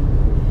that way.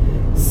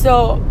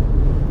 So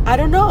I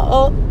don't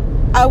know.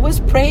 I was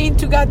praying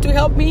to God to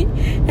help me,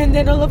 and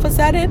then all of a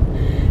sudden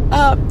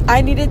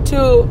I needed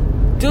to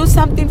do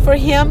something for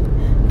him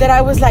that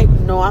I was like,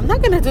 no, I'm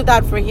not gonna do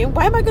that for him.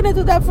 Why am I gonna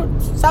do that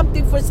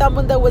for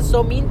someone that was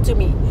so mean to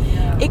me?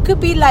 Yeah. It could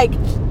be like,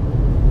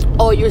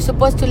 oh, you're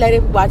supposed to let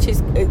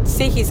him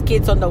see his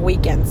kids on the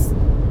weekends.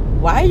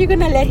 Why are you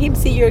gonna let him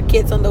see your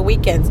kids on the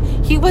weekends?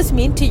 He was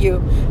mean to you,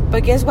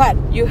 but guess what?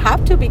 You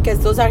have to, because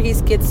those are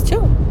his kids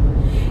too.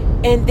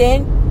 And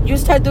then you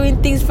start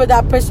doing things for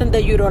that person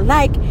that you don't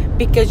like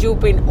because you've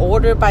been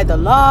ordered by the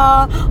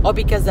law, or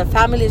because the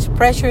family is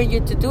pressuring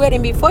you to do it.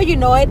 And before you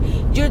know it,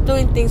 you're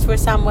doing things for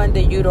someone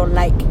that you don't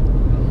like,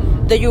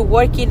 that you're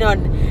working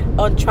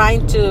on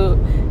trying to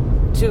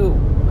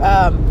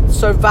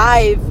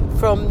survive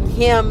from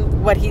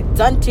him, what he's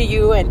done to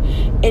you,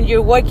 and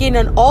you're working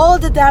on all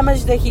the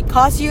damage that he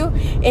caused you.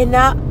 And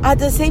now at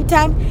the same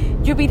time,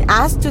 you're being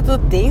asked to do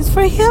things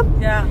for him.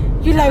 Yeah.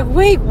 You're like,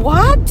 wait,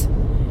 what?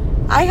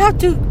 I have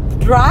to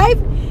drive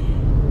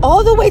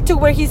all the way to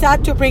where he's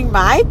at to bring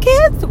my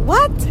kids?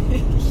 What?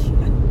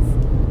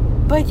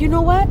 But you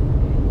know what?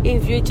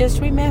 If you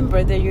just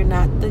remember that you're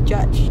not the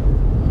judge,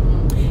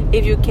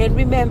 if you can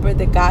remember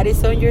that God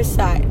is on your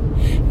side,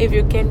 if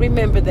you can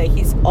remember that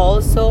he's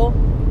also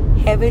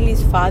Heavenly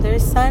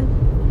Father's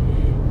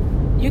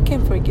son, you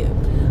can forgive.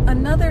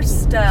 Another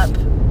step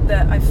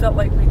that I felt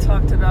like we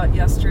talked about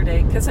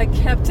yesterday, because I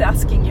kept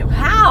asking you,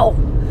 how,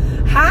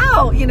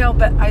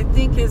 but I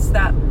think is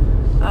that,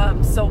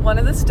 so one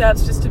of the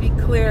steps, just to be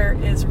clear,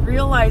 is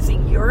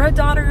realizing you're a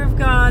daughter of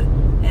God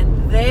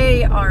and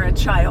they are a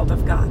child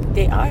of God.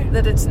 They are.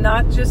 That it's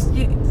not just,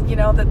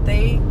 that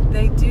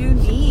they do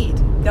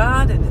need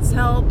God and his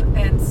help.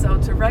 And so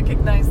to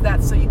recognize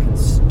that, so you can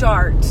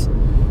start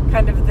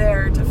kind of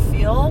there to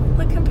feel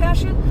the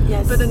compassion.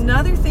 Yes. But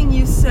another thing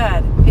you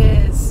said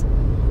is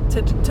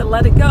to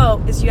let it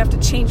go is you have to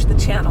change the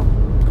channel.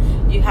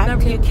 You have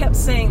Remember, to. you kept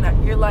saying that.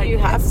 You're like, You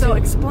have so to.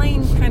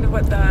 explain kind of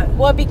what that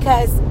Well,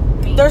 because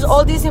means. there's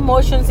all these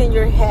emotions in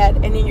your head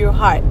and in your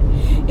heart,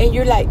 and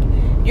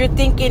you're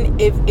thinking,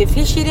 if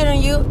he cheated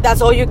on you, that's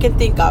all you can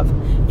think of.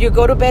 You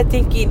go to bed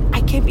thinking,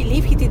 I can't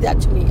believe he did that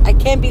to me. I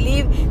can't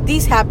believe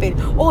this happened.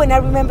 Oh, and I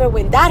remember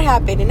when that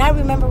happened. And I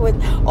remember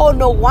when, oh,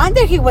 no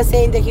wonder he was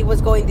saying that he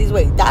was going this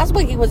way. That's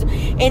what he was.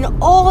 And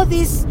all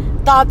these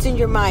thoughts in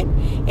your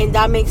mind. And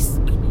that makes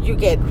you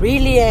get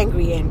really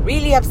angry and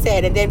really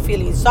upset, and then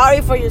feeling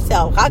sorry for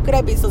yourself. How could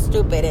I be so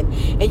stupid?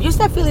 And you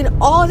start feeling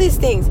all these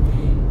things.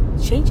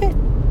 Change it.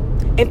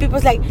 And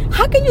people's like,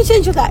 how can you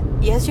change that?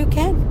 Yes, you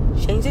can.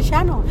 Change the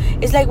channel.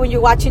 It's like when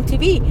you're watching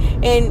TV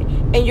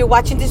and you're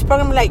watching this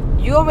program, like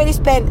you already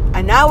spent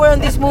an hour on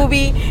this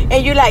movie,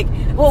 and you're like,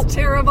 well, it's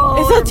terrible.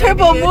 It's a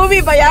terrible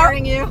movie, but I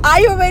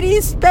I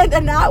already spent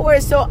an hour,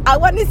 so I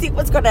want to see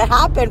what's going to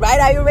happen, right?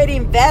 I already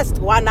invest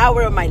 1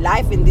 hour of my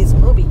life in this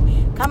movie.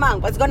 Come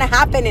on, what's going to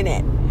happen in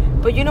it?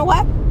 But you know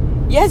what?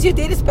 Yes, you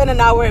did spend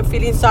an hour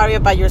feeling sorry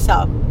about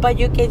yourself, but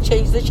you can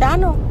change the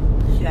channel.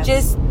 Yes.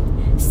 Just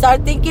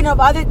start thinking of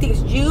other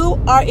things.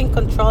 You are in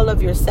control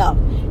of yourself.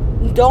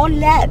 Don't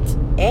let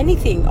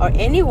anything or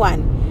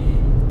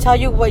anyone tell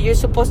you what you're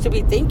supposed to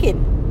be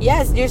thinking.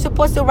 Yes, you're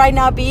supposed to right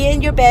now be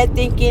in your bed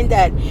thinking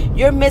that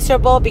you're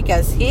miserable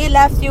because he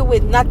left you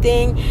with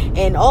nothing,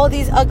 and all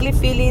these ugly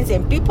feelings,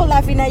 and people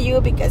laughing at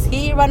you because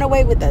he ran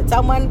away with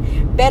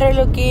someone better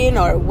looking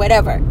or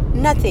whatever.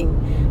 Nothing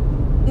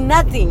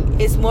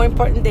is more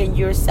important than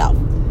yourself.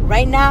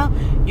 Right now,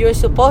 you're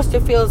supposed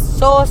to feel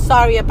so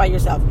sorry about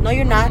yourself. No,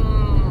 you're not.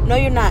 No,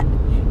 you're not.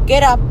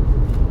 Get up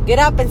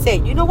and say,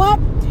 you know what?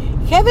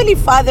 Heavenly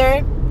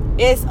Father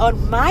is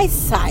on my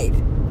side.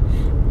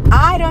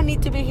 I don't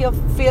need to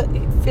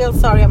feel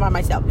sorry about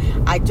myself.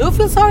 I do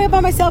feel sorry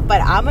about myself,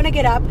 but I'm going to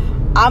get up.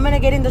 I'm going to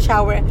get in the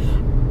shower.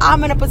 I'm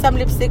going to put some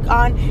lipstick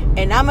on,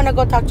 and I'm going to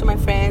go talk to my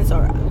friends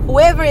or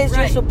whoever is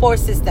your support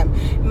system.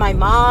 My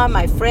mom,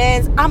 my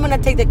friends. I'm going to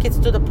take the kids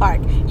to the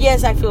park.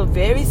 Yes, I feel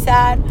very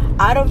sad.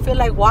 I don't feel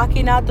like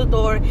walking out the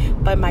door,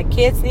 but my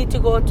kids need to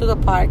go to the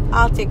park.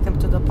 I'll take them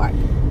to the park.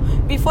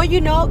 before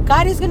you know,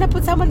 God is going to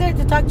put someone there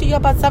to talk to you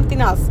about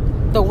something else.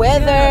 The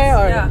weather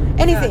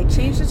anything. Yeah.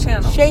 Change the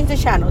channel. Change the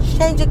channel.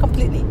 Change it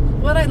completely.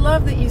 What I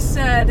love that you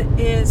said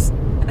is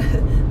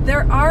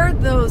there are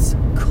those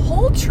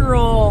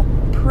cultural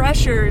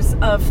pressures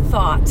of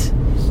thought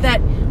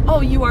that, oh,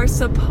 you are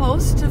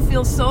supposed to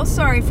feel so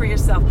sorry for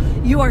yourself.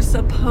 You are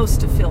supposed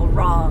to feel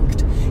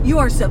wronged. You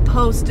are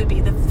supposed to be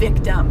the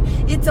victim.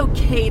 It's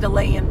okay to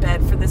lay in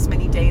bed for this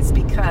many days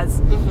because,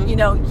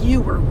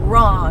 you were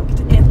wronged.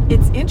 And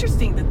it's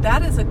interesting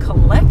that is a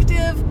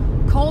collective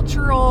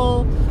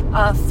cultural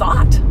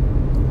thought.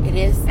 It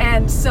is.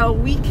 And so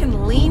we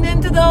can lean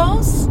into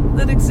those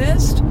that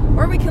exist,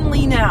 or we can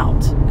lean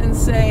out and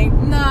say,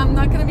 no, I'm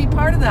not going to be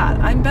part of that.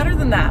 I'm better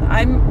than that.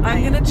 I'm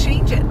going to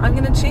change it. I'm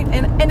going to change.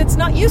 And it's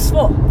not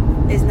useful.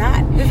 It's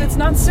not. If it's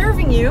not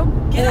serving you,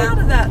 get out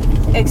of that.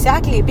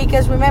 Exactly.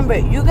 Because remember,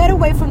 you got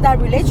away from that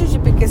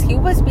relationship because he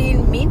was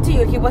being mean to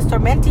you. He was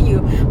tormenting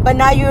you. But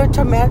now you're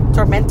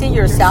tormenting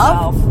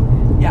yourself.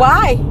 Yeah.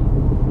 Why?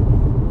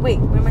 Wait,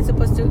 where am I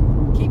supposed to?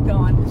 Keep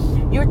going.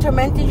 You're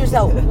tormenting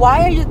yourself.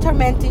 Why are you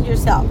tormenting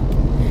yourself?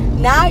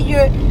 Now you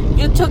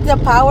took the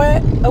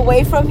power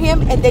away from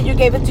him and then you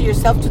gave it to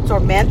yourself to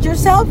torment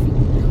yourself?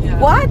 Yeah.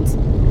 What?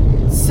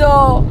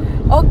 So,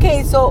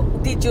 okay, so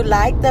did you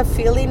like the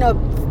feeling of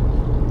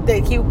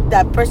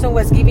that person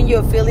was giving you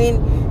a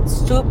feeling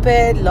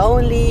stupid,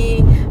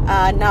 lonely,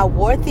 not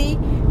worthy?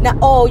 Now,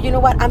 oh, you know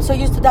what? I'm so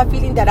used to that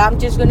feeling that I'm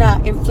just going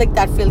to inflict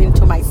that feeling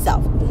to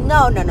myself.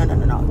 No.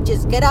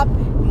 Just get up,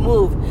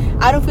 move.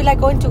 I don't feel like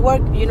going to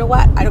work. You know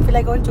what? I don't feel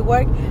like going to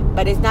work,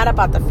 but it's not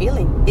about the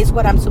feeling. It's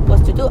what I'm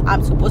supposed to do.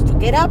 I'm supposed to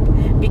get up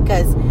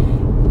because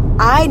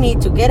I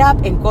need to get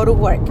up and go to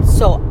work.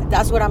 So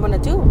that's what I'm going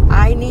to do.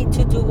 I need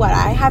to do what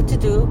I have to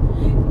do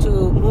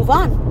to move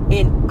on.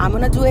 And I'm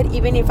going to do it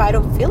even if I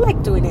don't feel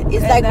like doing it.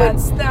 It's like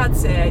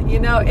that's it.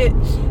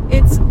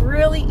 It's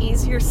really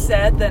easier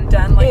said than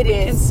done. Like we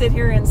can sit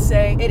here and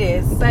say it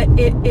is. But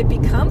it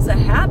becomes a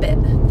habit.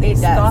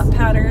 These thought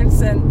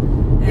patterns and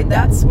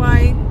that's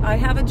why I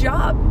have a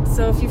job.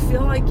 So if you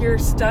feel like you're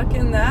stuck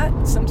in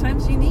that,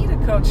 sometimes you need a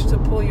coach to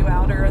pull you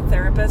out or a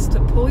therapist to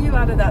pull you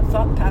out of that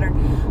thought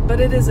pattern. But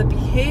it is a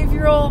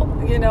behavioral,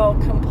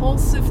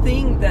 compulsive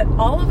thing that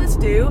all of us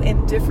do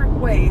in different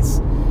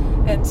ways.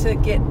 And to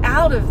get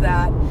out of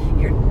that,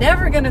 you're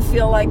never going to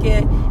feel like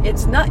it.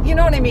 It's not, you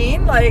know what I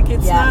mean? Like,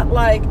 it's not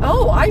like,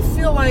 oh, I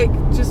feel like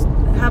just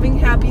having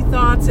happy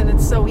thoughts and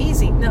it's so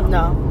easy.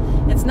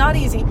 No, it's not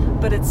easy,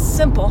 but it's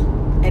simple.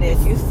 It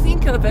is. If you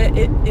think of it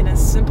in a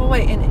simple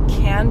way, and it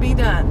can be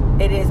done.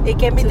 It is. It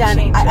can be done.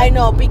 I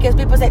know, because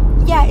people say,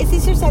 yeah, it's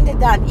easier said than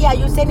done. Yeah,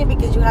 you're saying it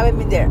because you haven't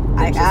been there.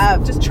 I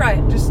have. Just try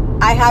it.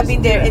 I have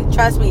been there, and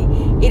trust me,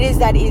 it is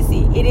that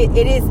easy. It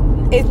is.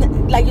 It's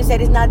like you said,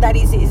 it's not that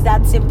easy. It's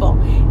that simple.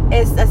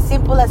 It's as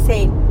simple as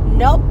saying,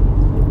 nope,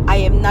 I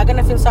am not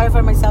gonna feel sorry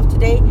for myself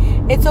today.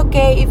 It's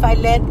okay if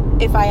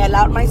I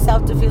allowed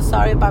myself to feel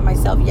sorry about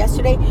myself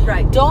yesterday.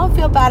 Right. Don't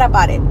feel bad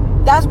about it.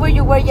 That's where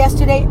you were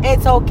yesterday.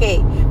 It's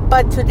okay.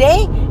 But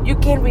today, you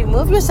can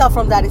remove yourself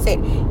from that and say,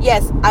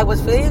 yes, I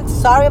was feeling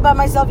sorry about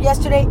myself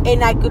yesterday,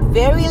 and I could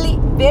very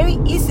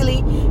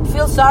easily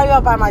feel sorry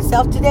about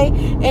myself today.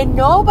 And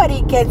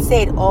nobody can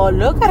say, oh,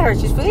 look at her.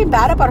 She's feeling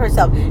bad about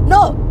herself.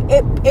 No.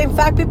 In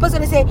fact, people's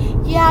going to say,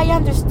 yeah, I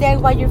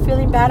understand why you're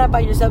feeling bad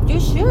about yourself. You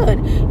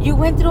should. You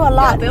went through a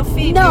lot. Yeah, they'll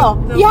feed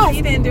you. They'll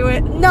feed into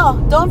it.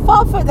 No, don't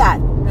fall for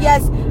that. Right.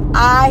 Yes,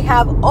 I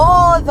have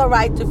all the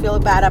right to feel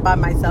bad about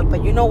myself.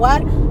 But you know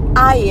what?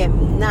 I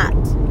am not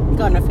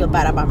going to feel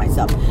bad about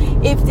myself.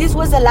 If this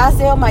was the last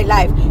day of my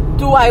life,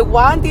 do I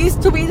want this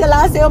to be the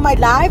last day of my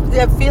life?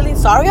 Feeling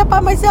sorry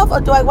about myself?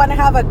 Or do I want to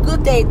have a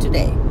good day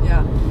today?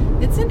 Yeah.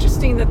 It's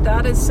interesting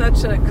that is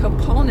such a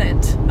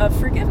component of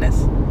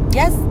forgiveness.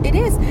 Yes, it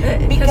is.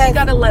 Because you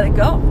got to let it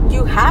go.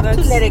 You have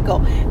to let it go.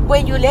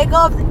 When you let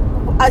go of,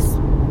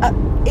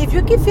 if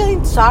you keep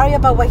feeling sorry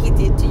about what he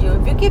did to you,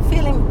 if you keep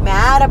feeling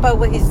mad about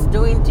what he's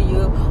doing to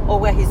you or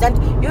what he's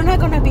done, you're not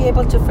going to be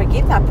able to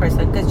forgive that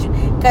person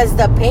because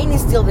the pain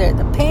is still there.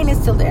 The pain is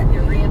still there.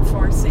 You're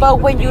reinforcing. But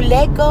when you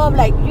let go of,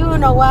 like, you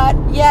know what?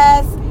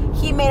 Yes,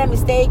 he made a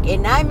mistake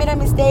and I made a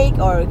mistake,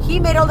 or he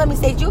made all the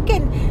mistakes. You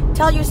can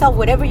tell yourself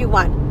whatever you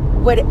want,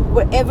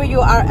 wherever you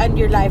are in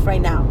your life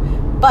right now.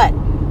 But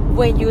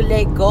when you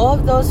let go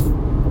of those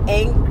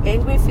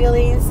angry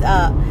feelings,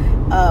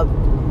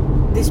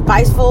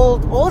 despiseful,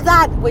 all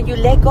that, when you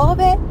let go of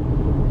it,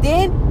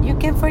 then you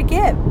can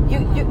forgive.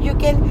 You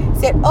can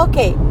say,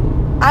 okay,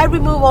 I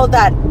remove all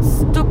that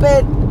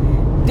stupid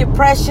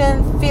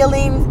depression,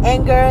 feelings,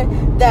 anger,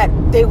 that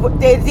they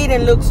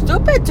didn't look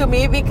stupid to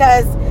me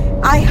because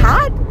I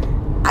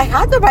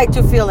had the right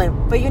to feel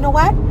them. But you know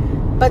what?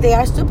 But they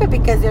are stupid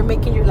because they're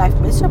making your life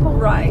miserable.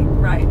 Right.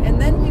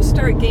 And then you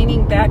start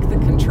gaining back the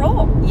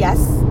control. Yes.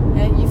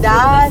 And you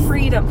feel the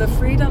freedom. The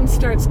freedom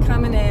starts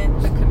coming in.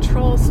 The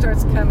control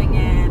starts coming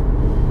in.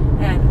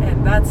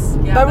 And that's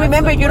But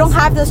remember, you don't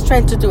have the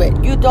strength to do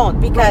it. You don't,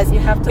 because you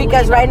have to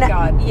because lean right on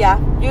now, God. yeah,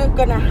 you're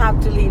gonna have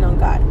to lean on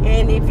God.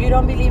 And if you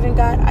don't believe in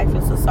God, I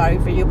feel so sorry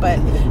for you, but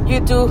you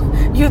do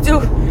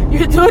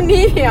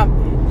need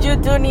Him. You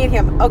do need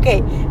Him.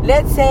 Okay,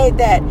 let's say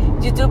that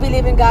you do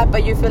believe in God,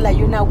 but you feel like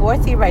you're not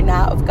worthy right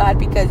now of God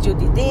because you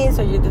did this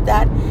or you did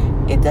that.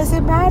 It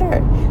doesn't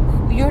matter.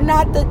 You're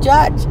not the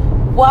judge.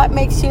 What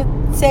makes you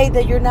say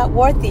that you're not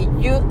worthy?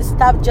 You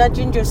stop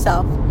judging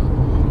yourself.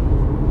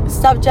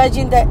 Stop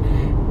judging that,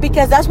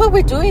 because that's what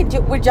we're doing.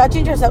 We're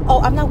judging yourself. Oh,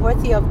 I'm not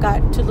worthy of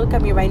God to look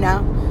at me right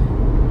now.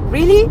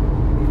 Really?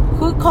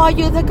 Who called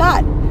you the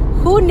God?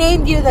 Who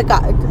named you the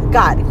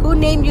God? Who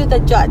named you the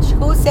judge?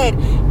 Who said,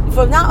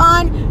 from now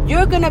on,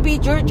 you're going to be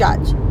your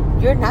judge?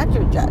 You're not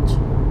your judge.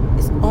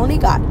 It's only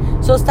God.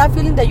 So stop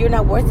feeling that you're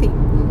not worthy.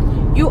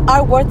 You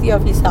are worthy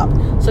of His help.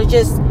 So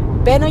just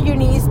bend on your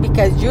knees,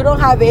 because you don't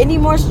have any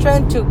more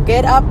strength to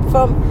get up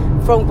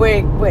from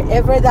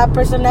wherever that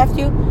person left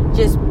you.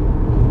 Just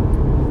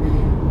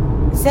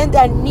send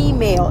an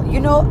email,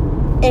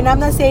 and I'm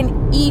not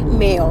saying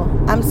email.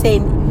 I'm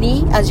saying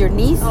knee as your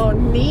knees. Oh,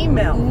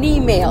 knee-mail.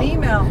 Knee-mail.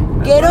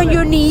 Knee-mail. Get on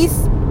your knees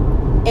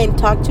and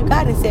talk to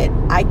God and say,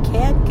 I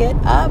can't get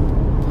up.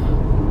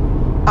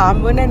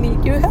 I'm going to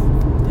need your help.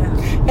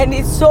 Yeah. And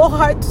it's so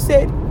hard to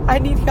say, I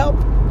need help.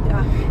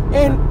 Yeah.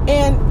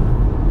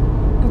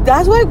 And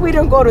that's why we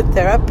don't go to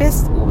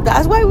therapists.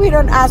 That's why we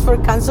don't ask for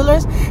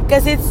counselors,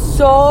 because it's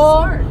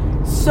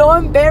so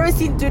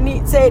embarrassing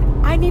to say,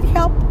 I need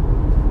help.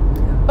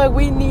 But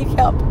we need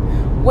help.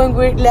 When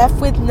we're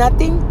left with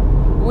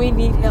nothing, we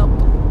need help.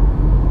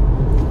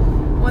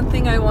 One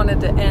thing I wanted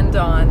to end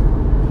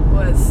on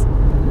was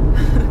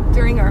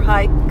during our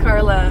hike,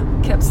 Carla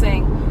kept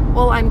saying,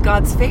 well, I'm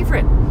God's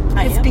favorite.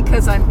 It's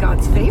because I'm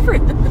God's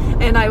favorite.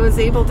 And I was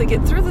able to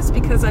get through this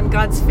because I'm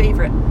God's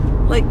favorite.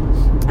 Like,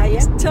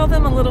 tell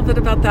them a little bit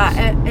about that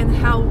and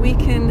how we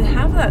can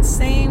have that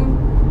same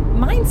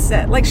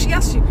mindset. Like she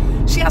asked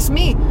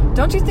me,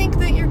 don't you think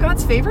that you're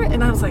God's favorite?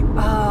 And I was like,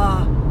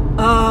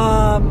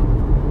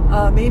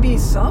 maybe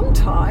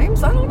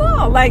sometimes. I don't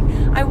know. Like,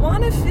 I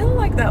want to feel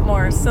like that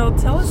more. So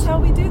tell us how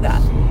we do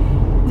that.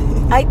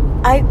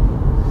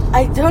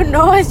 I don't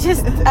know. It's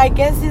just, I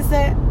guess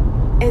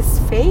it's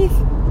faith.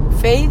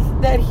 Faith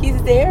that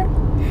He's there.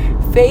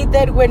 Faith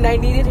that when I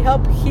needed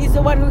help, He's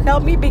the one who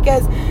helped me.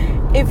 Because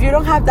if you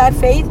don't have that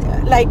faith,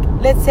 like,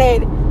 let's say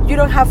you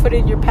don't have food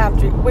in your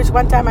pantry, which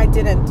one time I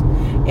didn't.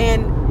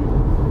 And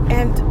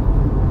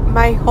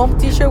my home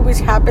teacher, which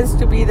happens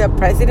to be the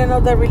president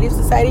of the Relief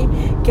Society,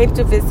 came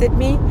to visit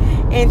me,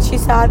 and she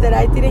saw that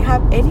I didn't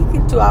have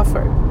anything to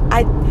offer.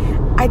 I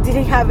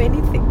didn't have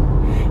anything.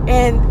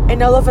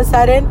 And all of a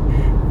sudden,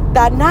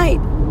 that night,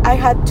 I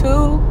had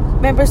 2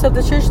 members of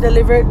the church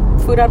deliver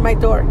food on my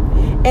door.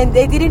 And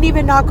they didn't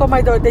even knock on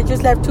my door. They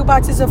just left 2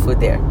 boxes of food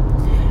there.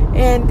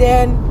 And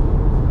then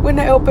when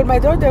I opened my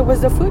door, there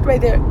was the food right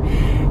there.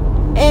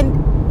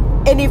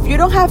 And if you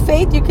don't have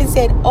faith, you can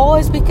say, oh,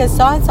 it's because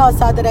so-and-so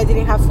saw that I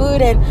didn't have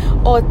food. And,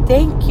 oh,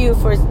 thank you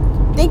for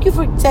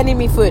sending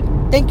me food.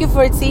 Thank you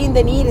for seeing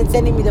the need and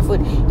sending me the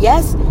food.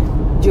 Yes,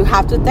 you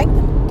have to thank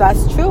them.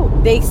 That's true.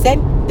 They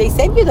send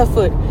you the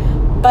food.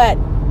 But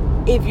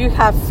if you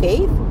have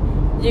faith,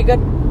 you're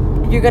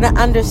gonna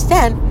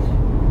understand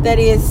that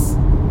it's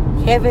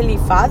Heavenly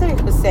Father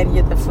who sent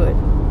you the food.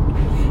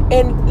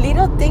 And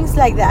little things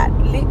like that,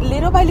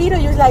 little by little,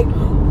 you're like,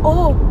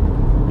 oh,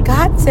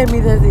 God sent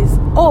me this.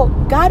 Oh,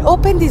 God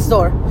opened this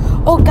door.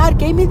 Oh, God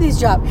gave me this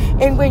job.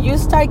 And when you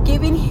start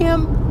giving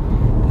Him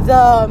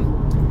the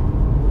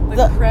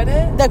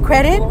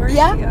credit, glory,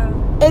 yeah.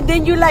 And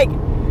then you're like,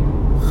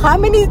 how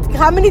many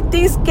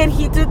things can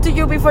He do to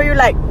you before you're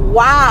like,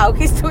 wow,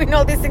 He's doing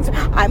all these things.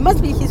 I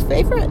must be His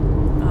favorite.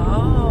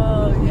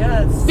 Oh,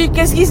 yes.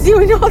 Because He's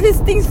doing all these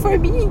things for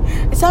me.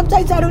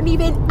 Sometimes I don't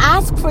even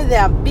ask for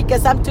them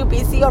because I'm too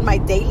busy on my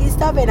daily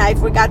stuff and I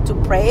forgot to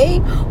pray,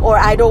 or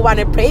I don't want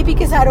to pray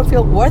because I don't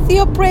feel worthy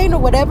of praying or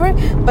whatever.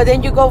 But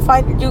then you go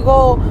for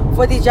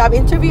the job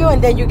interview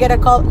and then you get a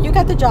call, you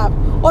got the job.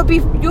 Or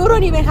you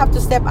don't even have to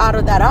step out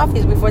of that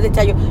office before they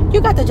tell you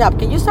got the job.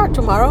 Can you start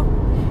tomorrow?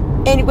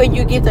 And when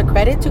you give the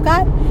credit to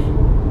God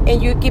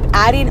and you keep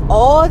adding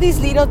all these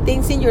little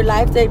things in your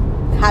life that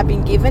have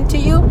been given to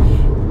you,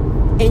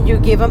 and you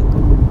give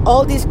Him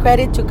all this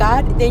credit to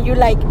God, then you're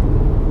like,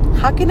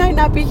 how can I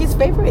not be His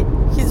favorite?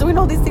 He's doing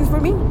all these things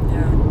for me.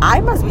 Yeah. I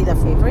must be the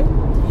favorite.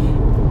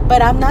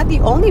 But I'm not the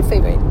only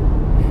favorite.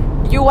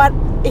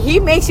 He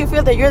makes you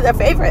feel that you're the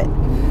favorite.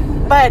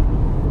 But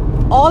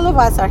all of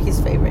us are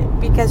His favorite.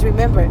 Because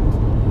remember,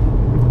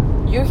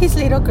 you're His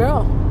little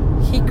girl.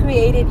 He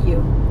created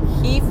you.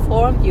 He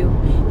formed you.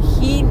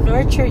 He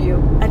nurtured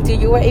you until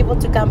you were able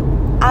to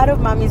come out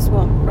of mommy's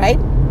womb, right?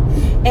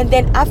 And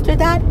then after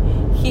that,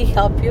 He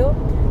helped you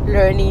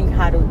learning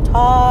how to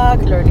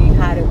talk, learning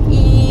how to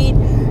eat.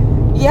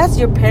 Yes,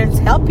 your parents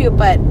help you,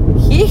 but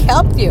He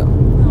helped you,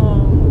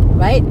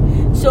 right?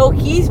 So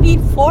He's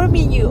been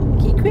forming you.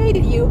 He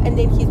created you, and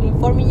then He's been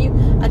forming you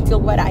until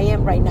what I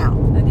am right now.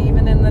 And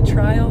even in the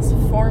trials,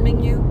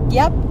 forming you.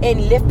 Yep,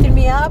 and lifting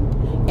me up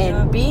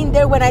and being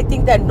there when I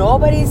think that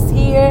nobody's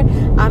here.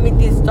 I'm in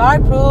this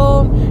dark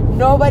room.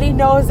 Nobody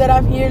knows that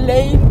I'm here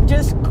laying,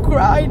 just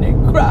crying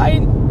and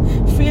crying,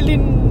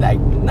 feeling like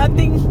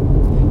nothing.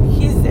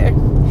 He's there.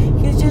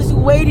 He's just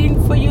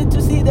waiting for you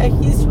to see that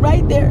he's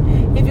right there.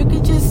 If you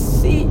could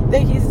just see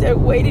that he's there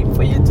waiting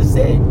for you to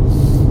say,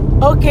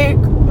 okay,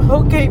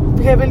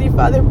 Heavenly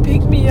Father,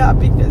 pick me up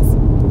because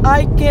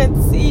I can't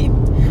see.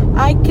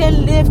 I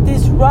can't lift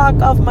this rock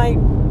off my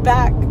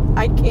back.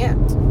 I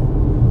can't.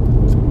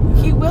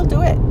 He will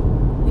do it.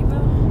 He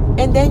will.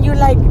 And then you're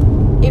like,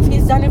 if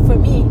he's done it for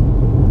me,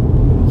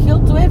 he'll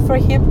do it for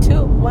him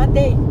too. One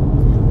day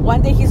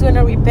he's going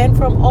to repent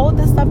from all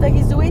the stuff that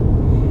he's doing,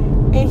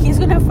 and he's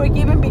going to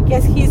forgive him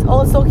because he's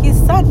also his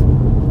son.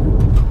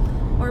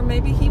 Or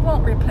maybe he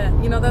won't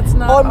repent. That's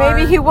not. Or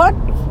maybe he won't,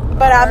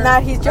 but I'm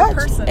not his judge.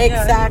 Person.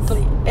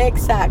 Exactly.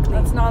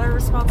 That's not our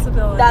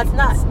responsibility. That's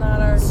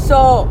not our.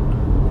 So,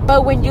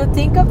 but when you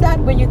think of that,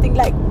 when you think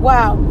like,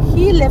 wow,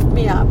 he lifted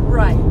me up.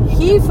 Right.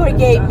 He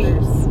forgave me.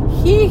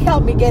 He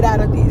helped me get out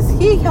of this.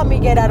 He helped me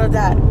get out of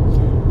that.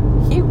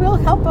 He will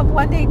help him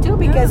one day too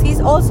because he's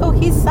also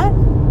his son.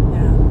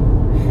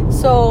 Yeah.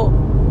 So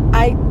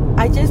I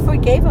just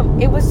forgave him.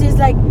 It was just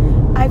like,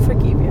 I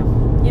forgive you.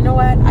 You know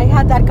what? I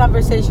had that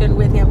conversation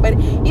with him. But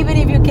even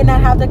if you cannot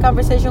have the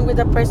conversation with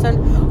the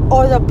person,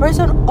 or the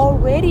person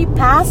already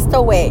passed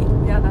away.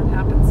 Yeah, that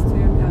happens too.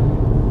 Yeah.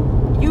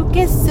 You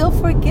can still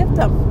forgive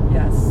them.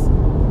 Yes.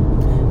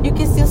 You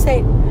can still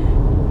say,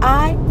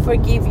 I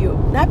forgive you.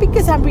 Not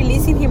because I'm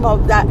releasing him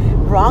of that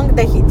wrong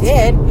that he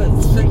did.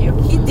 That's for you.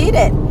 He did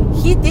it.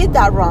 He did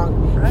that wrong.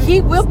 Right.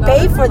 He will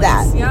pay for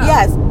that. Yeah.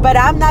 Yes. But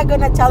I'm not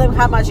going to tell him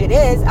how much it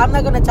is. I'm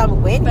not going to tell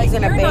him when he's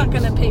going to pay. You're not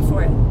going to pay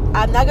for it.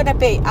 I'm not going to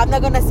pay. I'm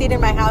not going to sit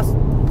in my house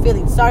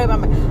feeling sorry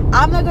about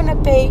I'm not going to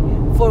pay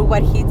for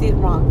what he did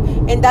wrong.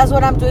 And that's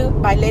what I'm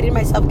doing by letting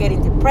myself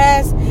getting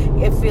depressed,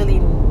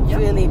 feeling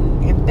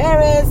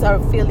embarrassed or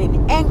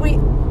feeling angry.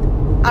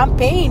 I'm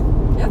paying.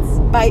 Yes.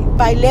 By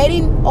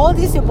letting all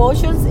these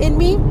emotions in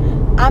me,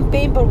 I'm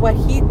paying for what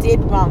he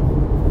did wrong.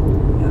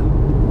 Yeah.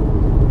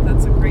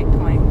 That's a great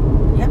point.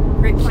 Yeah.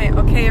 Great point.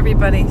 Okay,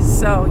 everybody.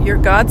 So you're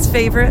God's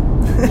favorite.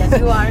 Yes,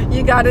 you are.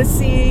 You got to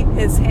see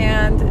his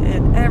hand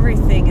in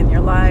everything in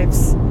your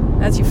lives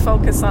as you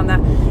focus on that.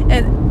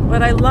 And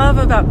what I love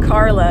about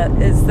Carla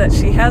is that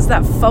she has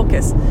that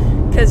focus,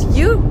 because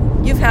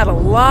you've had a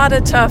lot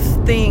of tough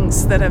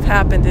things that have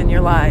happened in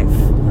your life.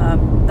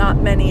 Not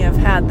many have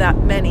had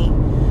that many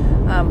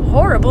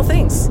horrible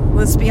things,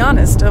 let's be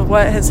honest, of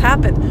what has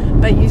happened.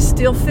 But you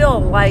still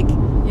feel like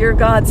you're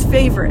God's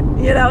favorite.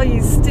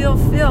 You still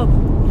feel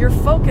your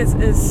focus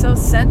is so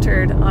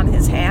centered on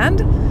his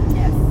hand,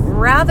 Yes.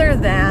 rather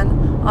than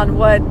on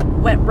what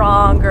went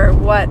wrong or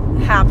what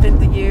happened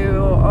to you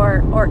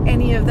or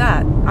any of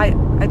that. I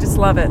just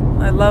love it.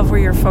 I love where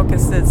your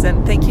focus is.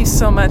 And thank you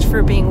so much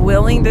for being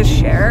willing to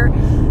share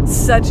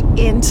such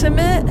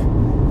intimate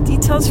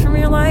details from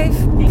your life,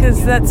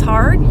 because that's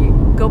hard. You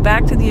go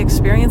back to the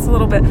experience a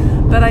little bit,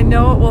 but I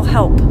know it will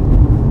help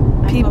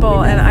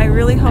people, and I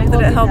really hope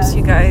that it helps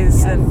you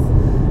guys. Yes. And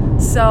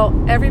so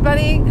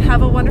everybody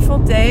have a wonderful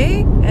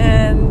day,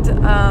 and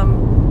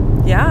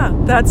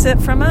that's it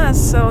from us.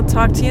 So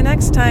talk to you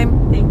next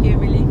time. Thank you,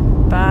 Emily.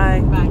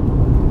 Bye. Bye.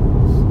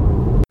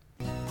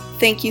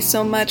 Thank you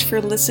so much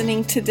for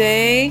listening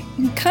today.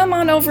 Come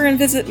on over and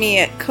visit me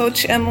at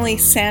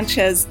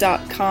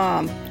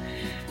CoachEmilySanchez.com.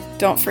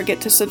 Don't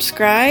forget to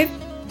subscribe,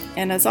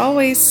 and as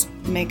always,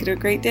 make it a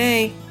great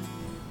day.